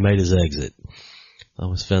beer and made his exit. I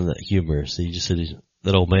always found that humorous. He just said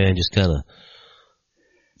that old man just kind of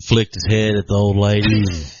flicked his head at the old lady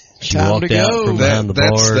and she walked out from behind the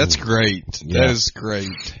bar. That's great. Yeah. That is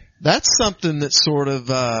great. That's something that sort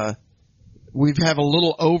of, we have a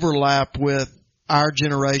little overlap with our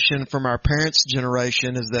generation from our parents'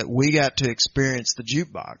 generation, is that we got to experience the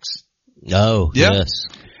jukebox. Oh, Yeah. yes.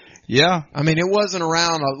 Yeah. I mean, it wasn't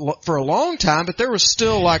around for a long time, but there was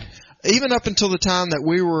still like, even up until the time that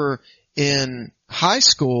we were in high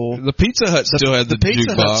school, The Pizza Hut still had the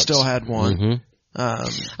Pizza jukebox. Hut still had one.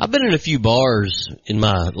 Mm-hmm. I've been in a few bars in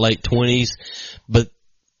my late 20s, but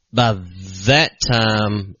by that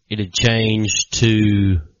time it had changed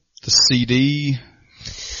to The CD.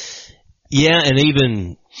 yeah, and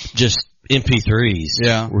even just MP3s.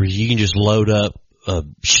 Yeah. Where you can just load up a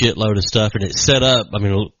shitload of stuff and it's set up. I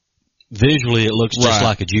mean, visually it looks just Right.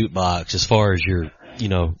 like a jukebox as far as your,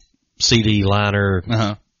 CD liner.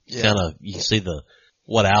 Uh-huh. Kind of, you can see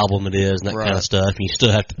what album it is and that kind of stuff. And you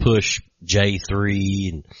still have to push J3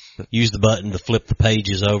 and use the button to flip the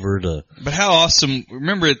pages over to. But how awesome!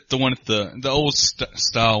 Remember the one at the old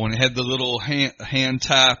style when it had the little hand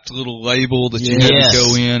typed little label that you had to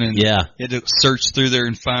go in and you had to search through there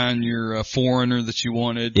and find your foreigner that you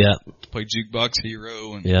wanted. Yeah. To play Jukebox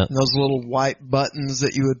Hero and And those little white buttons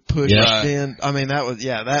that you would push in. I mean, that was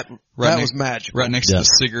that was magical. Right next to the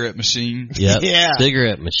cigarette machine. Yep. Yeah.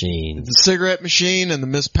 Cigarette machine. The cigarette machine and the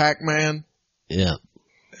Miss Pac-Man. Yeah.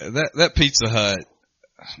 That Pizza Hut,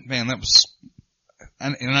 man, that was,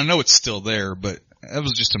 and I know it's still there, but that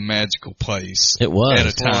was just a magical place. It was. At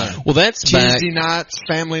a time. Well, that's Tuesday nights,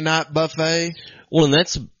 family night buffet. Well, and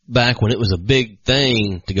that's back when it was a big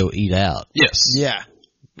thing to go eat out. Yes. Yeah.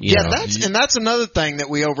 You know. That's another thing that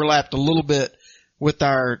we overlapped a little bit with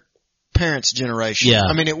our parents' generation. Yeah.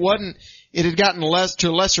 I mean, it had gotten to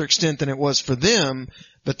a lesser extent than it was for them,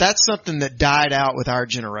 but that's something that died out with our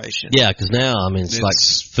generation. Yeah, because now, I mean, it's like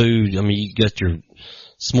food. I mean, you got your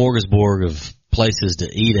smorgasbord of places to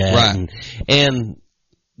eat at, right. and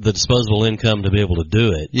the disposable income to be able to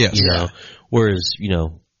do it. Yes. You know, whereas,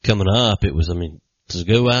 coming up, it was, I mean, to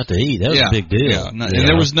go out to eat, that was a big deal. Yeah. And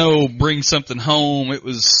there was no bring something home. It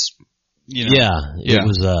was, it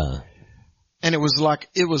was, and it was like,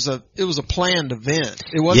 it was a planned event.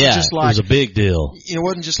 It wasn't just like, it was a big deal. It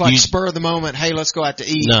wasn't just like spur of the moment, hey, let's go out to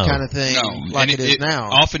eat kind of thing like it is now.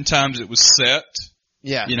 Oftentimes it was set.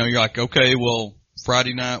 Yeah. You're like, okay, well,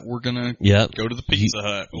 Friday night we're gonna go to the Pizza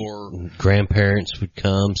Hut or grandparents would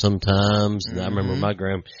come sometimes. Mm-hmm. I remember my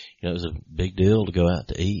it was a big deal to go out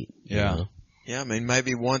to eat. Yeah. Yeah, I mean,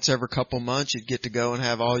 maybe once every couple months you'd get to go and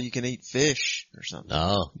have all you can eat fish or something.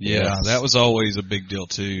 Oh, yeah, that was always a big deal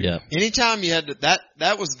too. Yeah. Anytime you had to,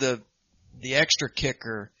 that was the extra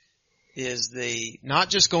kicker, is not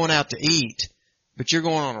just going out to eat, but you're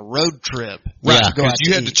going on a road trip. Right, because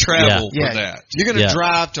you had to travel for that. You're going to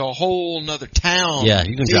drive to a whole nother town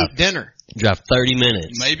you can to eat dinner. Drive 30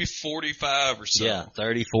 minutes. Maybe 45 or so. Yeah,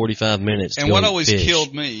 30, 45 minutes. And what always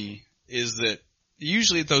killed me is that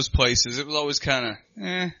usually at those places, it was always kind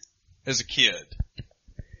of, as a kid.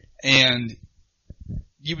 And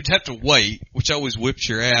you would have to wait, which always whipped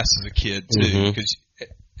your ass as a kid, too. Because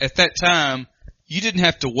at that time, you didn't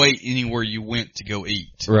have to wait anywhere you went to go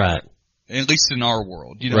eat. Right. At least in our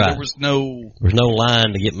world. There was no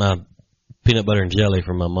line to get my peanut butter and jelly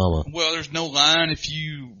from my mama. Well, there's no line if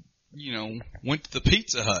you went to the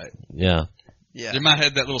Pizza Hut. Yeah. Yeah. They might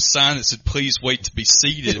have that little sign that said, please wait to be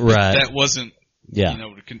seated. Right. That wasn't,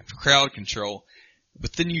 crowd control.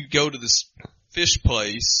 But then you go to this fish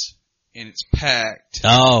place and it's packed.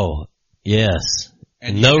 Oh, yes.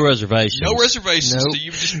 And no reservations. No reservations. Nope. So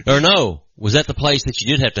you just, or no. Was that the place that you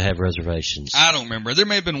did have to have reservations? I don't remember. There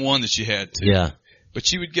may have been one that you had to. Yeah.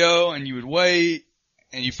 But you would go and you would wait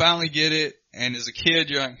and you finally get it. And as a kid,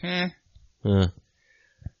 you're like, I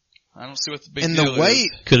don't see what the big deal is. And the wait.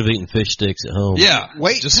 Could have eaten fish sticks at home. Yeah.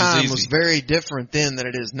 Wait time was very different then than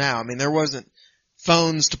it is now. I mean, there wasn't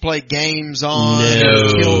phones to play games on,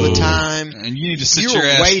 kill the time. And you need to sit your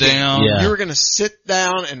ass down. Yeah. You were going to sit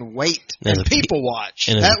down and wait and people watch.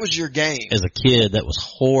 That was your game. As a kid, that was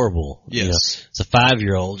horrible. Yes. As a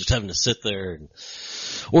 5-year-old, just having to sit there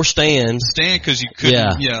or stand. Stand because you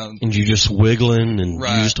couldn't, and you're just wiggling and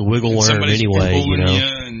you just a wiggle worm anyway,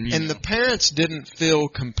 And the parents didn't feel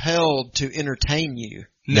compelled to entertain you.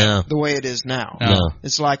 No. The way it is now. No.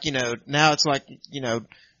 It's like, now it's like,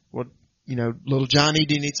 little Johnny,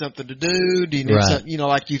 do you need something to do? Do you need something,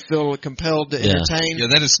 like you feel compelled to entertain? Yeah,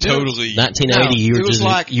 that is totally. 1980,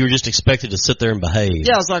 you were just expected to sit there and behave.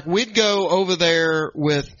 Yeah, it's like we'd go over there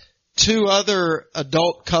with two other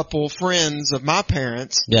adult couple friends of my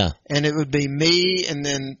parents. Yeah. And it would be me and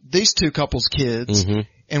then these two couples' kids. Mm-hmm.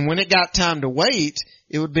 And when it got time to wait,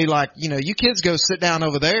 it would be like, you kids go sit down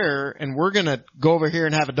over there and we're going to go over here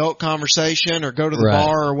and have adult conversation or go to the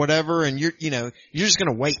bar or whatever. And you're just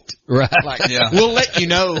going to wait. Right. Like, we'll let you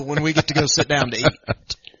know when we get to go sit down to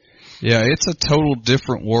eat. Yeah, it's a total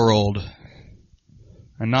different world.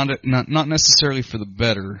 And not necessarily for the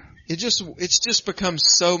better. It's just become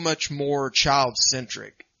so much more child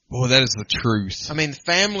centric. Boy, that is the truth. I mean,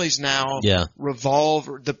 families now revolve.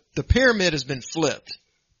 The pyramid has been flipped,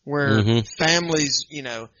 where families,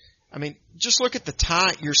 just look at the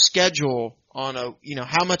time, your schedule on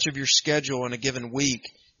how much of your schedule in a given week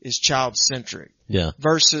is child centric. Yeah.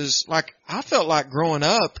 Versus, like, I felt like growing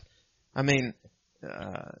up,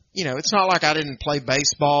 it's not like I didn't play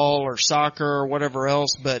baseball or soccer or whatever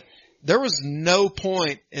else, but there was no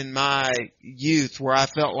point in my youth where I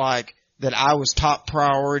felt like that I was top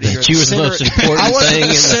priority. Or you were the most important I wasn't thing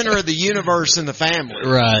the center of the universe in the family.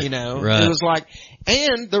 Right. It was like,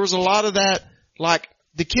 and there was a lot of that, like,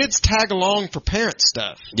 the kids tag along for parent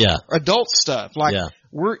stuff. Yeah. Adult stuff. Like,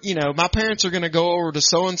 my parents are going to go over to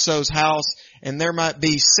so-and-so's house and there might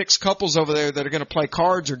be 6 couples over there that are going to play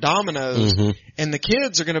cards or dominoes. Mm-hmm. And the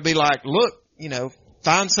kids are going to be like, look,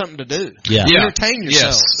 find something to do. Yeah. Entertain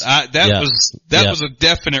yourselves. Yes. That was a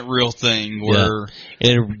definite real thing where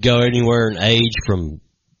it would go anywhere in age from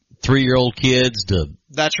 3-year-old kids to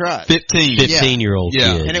that's right. 15-year-old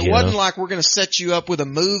kids. And it wasn't like we're going to set you up with a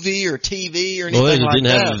movie or TV or anything like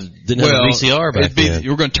that. Didn't have a VCR back then.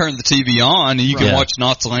 You were going to turn the TV on and you can watch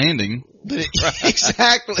Knots Landing.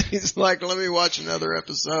 Exactly. It's like, let me watch another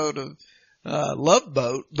episode of Love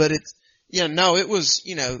Boat. But it's, it was,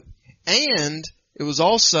 and it was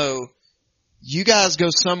also, you guys go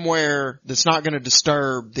somewhere that's not going to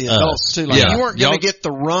disturb the adults too. Like, you weren't going to get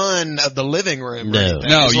the run of the living room.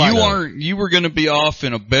 No, you weren't. You were going to be off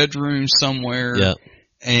in a bedroom somewhere,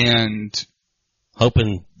 and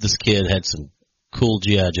hoping this kid had some cool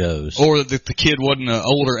G.I. Joes, or that the kid wasn't an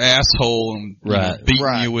older asshole and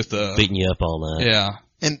beating you up all night. Yeah,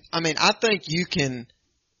 and I think you can,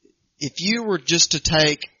 if you were just to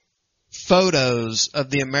take photos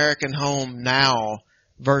of the American home now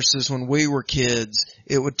versus when we were kids,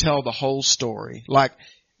 it would tell the whole story. Like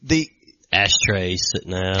the ashtrays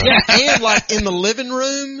sitting out. Yeah, and like in the living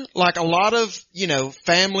room, like a lot of,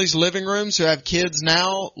 families' living rooms who have kids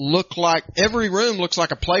now look like, every room looks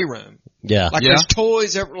like a playroom. Yeah. Like there's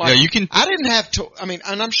toys you can. I didn't have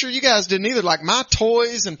and I'm sure you guys didn't either. Like my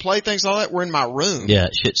toys and playthings, all that were in my room. Yeah,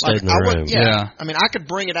 shit stayed in the room. Yeah. I could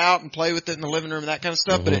bring it out and play with it in the living room and that kind of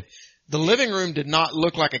stuff, but the living room did not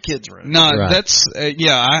look like a kid's room. No, that's,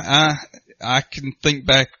 I can think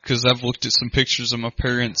back because I've looked at some pictures of my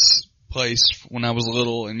parents' place when I was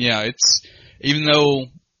little, and it's, even though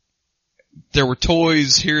there were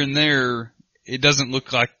toys here and there, it doesn't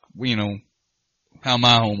look like, how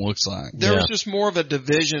my home looks like. There was just more of a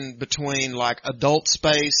division between like adult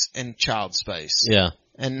space and child space. Yeah.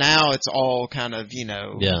 And now it's all kind of,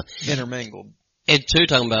 intermingled. And too,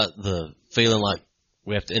 talking about the feeling like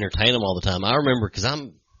we have to entertain them all the time. I remember because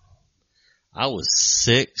I was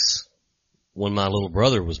 6 when my little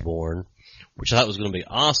brother was born, which I thought was going to be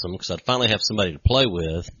awesome because I'd finally have somebody to play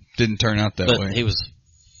with. Didn't turn out that way. But he was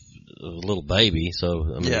a little baby,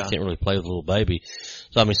 so I can't really play with a little baby.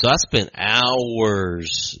 So I spent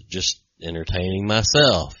hours just entertaining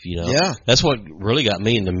myself. Yeah. That's what really got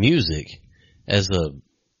me into music as a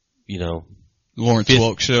Lawrence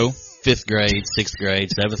Welk show. 5th grade, 6th grade,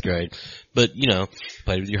 7th grade. But,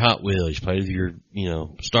 played with your Hot Wheels, played with your,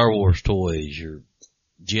 Star Wars toys, your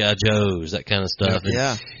G.I. Joes, that kind of stuff.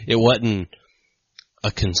 Yeah. It wasn't a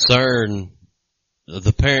concern.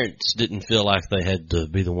 The parents didn't feel like they had to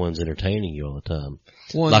be the ones entertaining you all the time.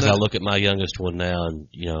 I look at my youngest one now and,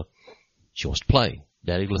 she wants to play.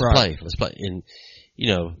 Daddy, let's play. And,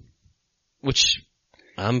 which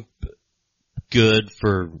I'm good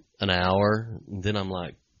for an hour. And then I'm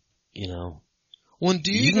like, you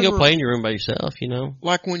can go play in your room by yourself,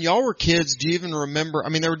 Like when y'all were kids, do you even remember?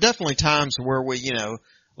 There were definitely times where we,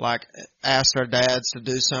 like asked our dads to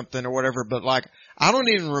do something or whatever, but like I don't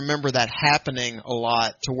even remember that happening a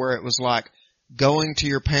lot to where it was like going to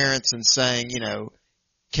your parents and saying,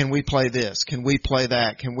 can we play this? Can we play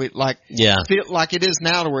that? Can we feel like it is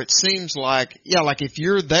now to where it seems like, like if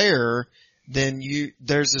you're there, then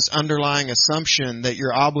there's this underlying assumption that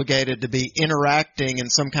you're obligated to be interacting in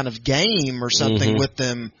some kind of game or something with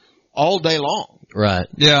them all day long. Right.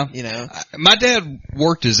 Yeah. My dad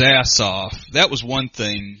worked his ass off. That was one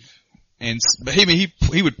thing. And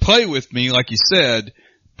he would play with me, like you said,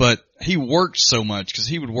 But he worked so much because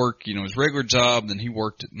he would work, his regular job, then he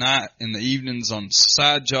worked at night in the evenings on a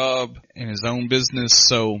side job in his own business.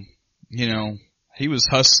 So, he was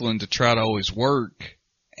hustling to try to always work,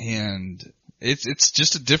 and it's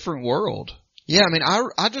just a different world. Yeah, I mean,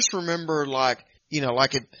 I just remember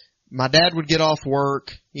if my dad would get off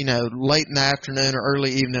work, late in the afternoon or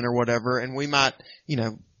early evening or whatever, and we might,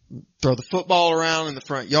 throw the football around in the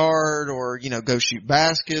front yard or, go shoot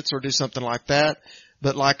baskets or do something like that.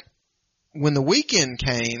 But when the weekend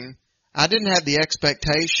came, I didn't have the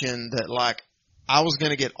expectation that I was going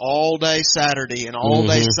to get all day Saturday and all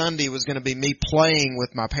day Sunday was going to be me playing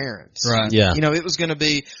with my parents. Right. Yeah. It was going to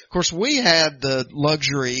be, of course, we had the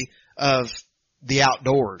luxury of the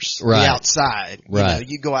outdoors, right. the outside. Right.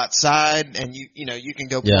 You go outside and you can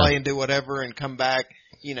go play and do whatever and come back,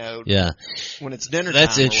 when it's dinner time.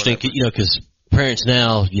 That's interesting, because parents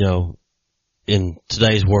now, in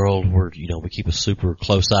today's world, we keep a super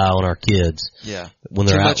close eye on our kids. Yeah. When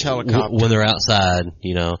they're Too much helicopter. when they're outside,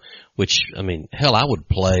 which, I mean, hell, I would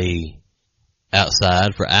play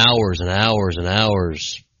outside for hours and hours and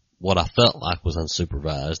hours. What I felt like was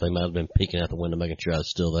unsupervised. They might have been peeking out the window, making sure I was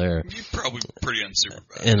still there. You're probably pretty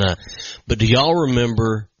unsupervised. And, but do y'all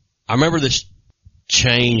remember, I remember this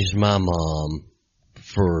changed my mom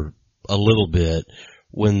for a little bit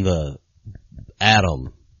when the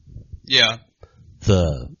Adam. Yeah.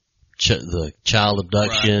 The child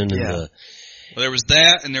abduction right. and Well, there was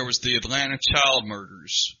that, and there was the Atlanta child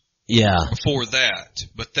murders. Yeah. Before that,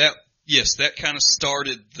 but that kind of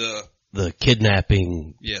started the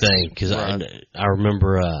kidnapping thing, because right. I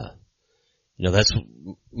remember, that's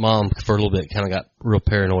Mom for a little bit kind of got real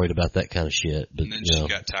paranoid about that kind of shit. But, and then she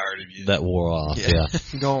got tired of you. That wore off. Yeah.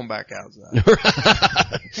 Going back outside.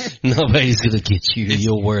 Nobody's gonna get you.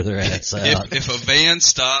 You'll wear their ass out. If a van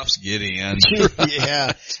stops, get in.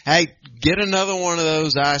 Yeah. Hey, get another one of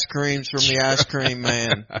those ice creams from the ice cream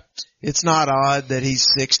man. It's not odd that he's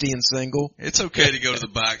 60 and single. It's okay to go to the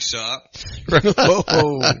bike shop.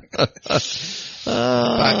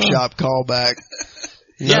 Bike shop callback.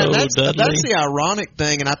 Yeah, no, that's the ironic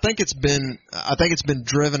thing, and I think it's been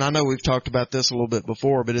driven. I know we've talked about this a little bit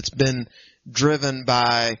before, but it's been driven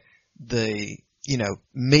by the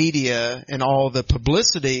media and all the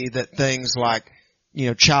publicity that things like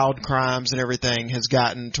child crimes and everything has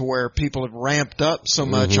gotten to where people have ramped up so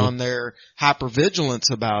much on their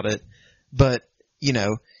hypervigilance about it. But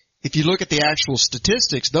if you look at the actual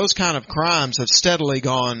statistics, those kind of crimes have steadily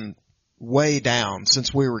gone way down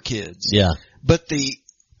since we were kids. Yeah. But the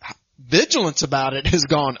vigilance about it has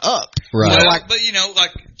gone up. Right. But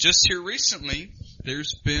just here recently,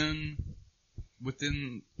 there's been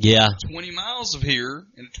within 20 miles of here,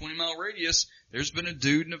 in a 20-mile radius, there's been a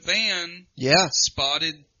dude in a van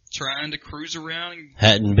spotted trying to cruise around.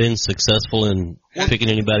 Hadn't been successful in picking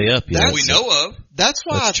anybody up yet. That we know of. That's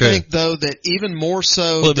why I think, though, that even more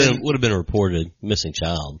so would have been a reported missing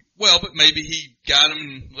child. Well, but maybe he got him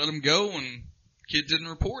and let him go and kid didn't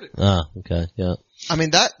report it. Ah, okay, yeah. I mean,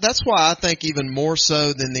 that's why I think even more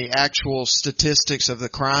so than the actual statistics of the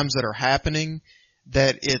crimes that are happening,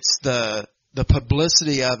 that it's the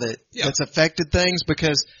publicity of it that's affected things,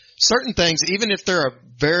 because certain things, even if they're a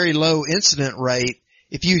very low incident rate,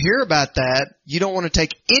 if you hear about that, you don't want to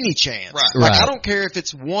take any chance. Right. I don't care if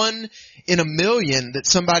it's 1 in a million that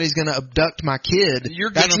somebody's going to abduct my kid.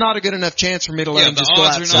 That's not a good enough chance for me to let them just go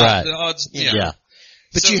outside. The odds, yeah.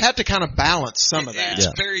 But you have to kind of balance some of that.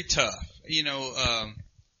 It's very tough.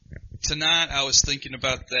 Tonight I was thinking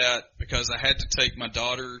about that because I had to take my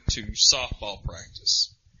daughter to softball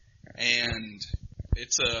practice. And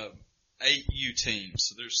it's a 8U team,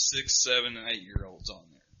 so there's 6, 7, and 8-year-olds on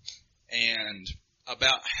there. And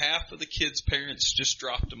about half of the kids' parents just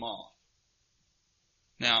dropped them off.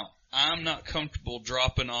 Now, I'm not comfortable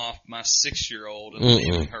dropping off my 6-year-old and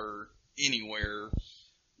leaving her anywhere.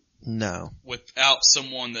 No. Without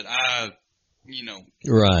someone that I,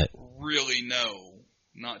 really know.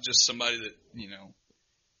 Not just somebody that,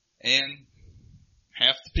 and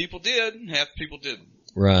half the people did, and half the people didn't.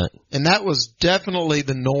 Right. And that was definitely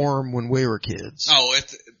the norm when we were kids. Oh,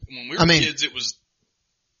 when we were kids, it was,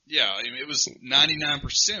 it was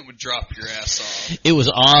 99% would drop your ass off. It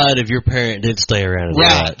was odd if your parent did stay around and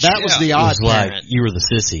watch. That was the odd parent. Like you were the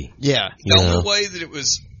sissy. Yeah. The only way that it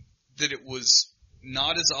was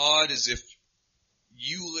not as odd as if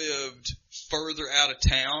you lived further out of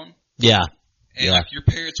town. Yeah. And like your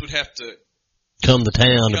parents would have to come to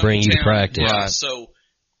town to bring you to practice. Yeah, so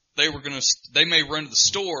they may run to the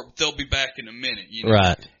store, but they'll be back in a minute,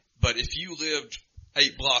 Right. But if you lived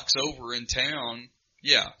 8 blocks over in town,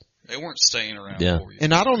 they weren't staying around for you.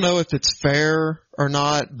 And I don't know if it's fair or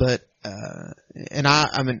not, but and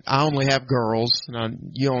I mean, I only have girls,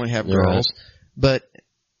 and you only have girls, but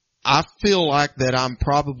I feel like that I'm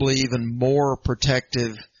probably even more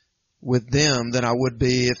protective with them than I would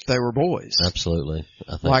be if they were boys. Absolutely.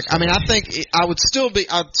 I think I still wouldn't be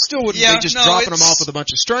just dropping them off with a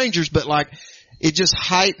bunch of strangers, but like, it just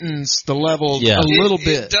heightens the level a little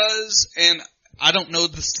bit. It does, and I don't know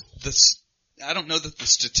I don't know that the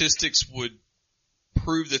statistics would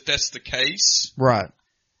prove that that's the case. Right.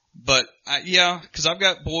 But because I've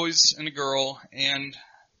got boys and a girl, and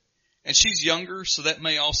she's younger, so that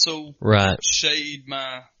may also shade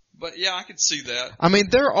my. But yeah, I could see that. I mean,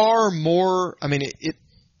 there are more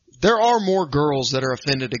girls that are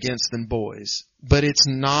offended against than boys, but it's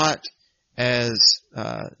not as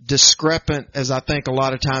discrepant as I think a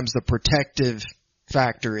lot of times the protective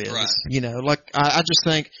factor is. Right. You know, like I just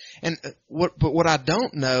think, but what I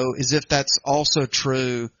don't know is if that's also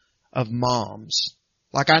true of moms.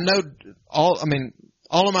 Like I know all of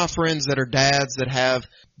my friends that are dads that have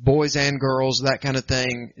boys and girls, that kind of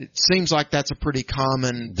thing, it seems like that's a pretty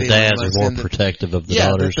common feeling. The dads are more protective of the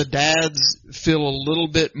daughters. Yeah, the dads feel a little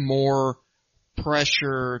bit more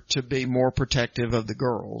pressure to be more protective of the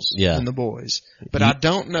girls than the boys. But I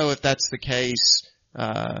don't know if that's the case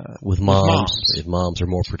with moms. If moms are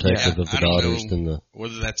more protective of the daughters than the...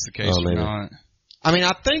 Whether that's the case or not. I mean,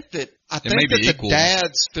 I think that the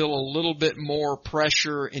dads feel a little bit more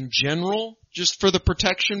pressure in general, just for the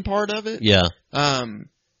protection part of it. Yeah.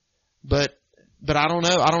 But I don't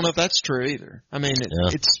know. I don't know if that's true either. I mean,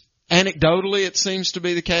 it's anecdotally it seems to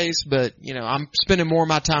be the case, but you know, I'm spending more of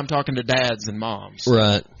my time talking to dads than moms.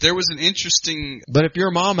 Right. There was an interesting. But if you're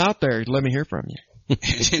a mom out there, let me hear from you.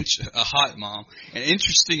 A hot mom. An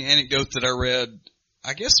interesting anecdote that I read.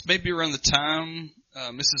 I guess maybe around the time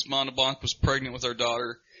Mrs. Monteblanc was pregnant with our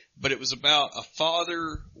daughter, but it was about a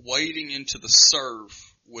father wading into the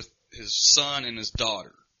surf with his son and his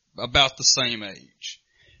daughter, about the same age.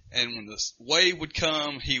 And when the wave would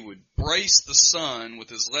come, he would brace the son with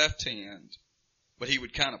his left hand, but he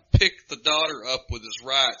would kind of pick the daughter up with his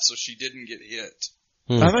right so she didn't get hit.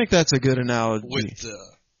 I think that's a good analogy.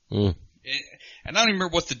 And I don't remember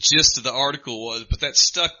what the gist of the article was, but that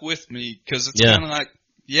stuck with me because it's kind of like,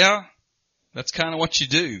 that's kind of what you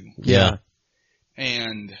do. Yeah.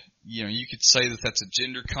 And, you know, you could say that that's a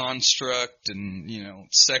gender construct and, you know,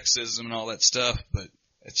 sexism and all that stuff, but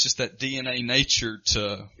it's just that DNA nature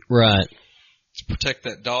to protect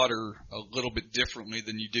that daughter a little bit differently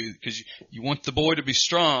than you do, because you want the boy to be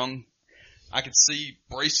strong. I could see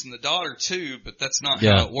bracing the daughter too, but that's not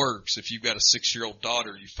how it works. If you've got a 6-year-old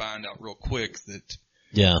daughter, you find out real quick that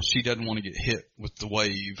she doesn't want to get hit with the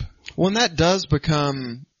wave. Well, and that does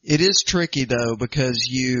become, it is tricky though, because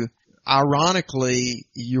ironically,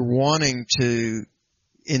 you're wanting to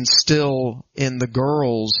instill in the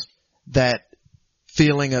girls that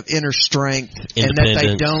feeling of inner strength and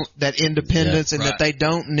that independence and that they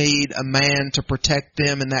don't need a man to protect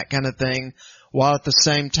them and that kind of thing, while at the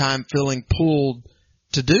same time feeling pulled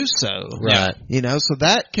to do so. Right. You know, so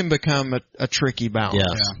that can become a tricky balance.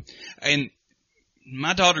 Yeah. And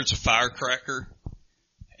my daughter's a firecracker,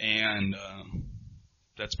 and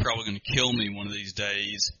that's probably going to kill me one of these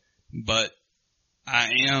days, but I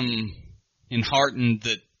am enheartened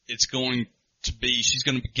that it's going to be, she's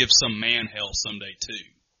going to give some man hell someday too.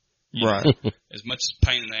 You know, as much as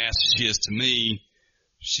pain in the ass as she is to me,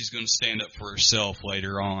 she's going to stand up for herself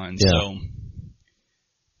later on. Yeah. So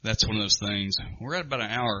that's one of those things. We're at about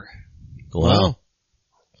an hour. Wow.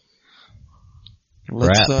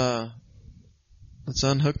 Let's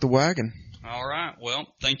unhook the wagon. All right. Well,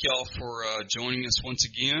 thank y'all for joining us once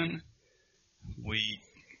again. We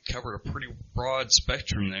covered a pretty broad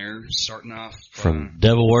spectrum there, starting off from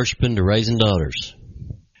devil worshiping to raising daughters.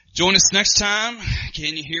 Join us next time.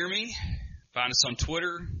 Can you hear me? Find us on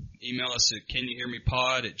Twitter. Email us at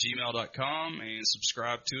canyouhearmepod@gmail.com and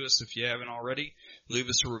subscribe to us if you haven't already. Leave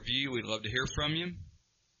us a review. We'd love to hear from you.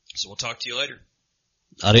 So we'll talk to you later.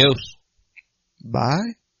 Adios.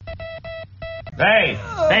 Bye.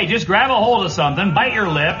 Hey, just grab a hold of something, bite your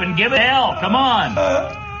lip, and give it hell. Come on.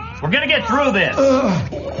 We're going to get through this.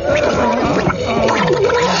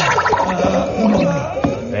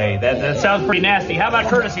 Hey, that sounds pretty nasty. How about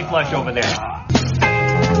courtesy flush over there?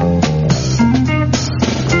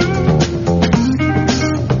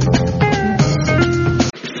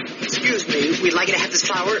 Excuse me, we'd like you to have this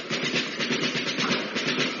flower.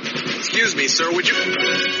 Excuse me, sir, would you...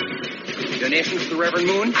 Donation for the Reverend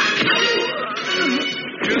Moon?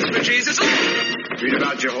 Jews for Jesus? Read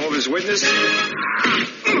about Jehovah's Witness?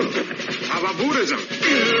 How about Buddhism?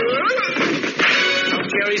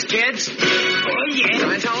 Jerry's kids? Oh, yeah.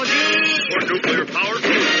 Scientology? Or nuclear power?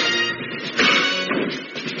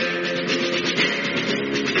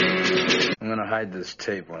 hide this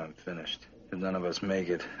tape when I'm finished. If none of us make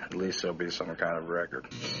it, at least there'll be some kind of record.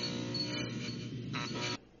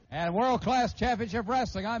 And World Class Championship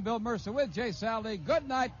Wrestling, I'm Bill Mercer with Jay Sally. Good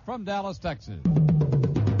night from Dallas, Texas.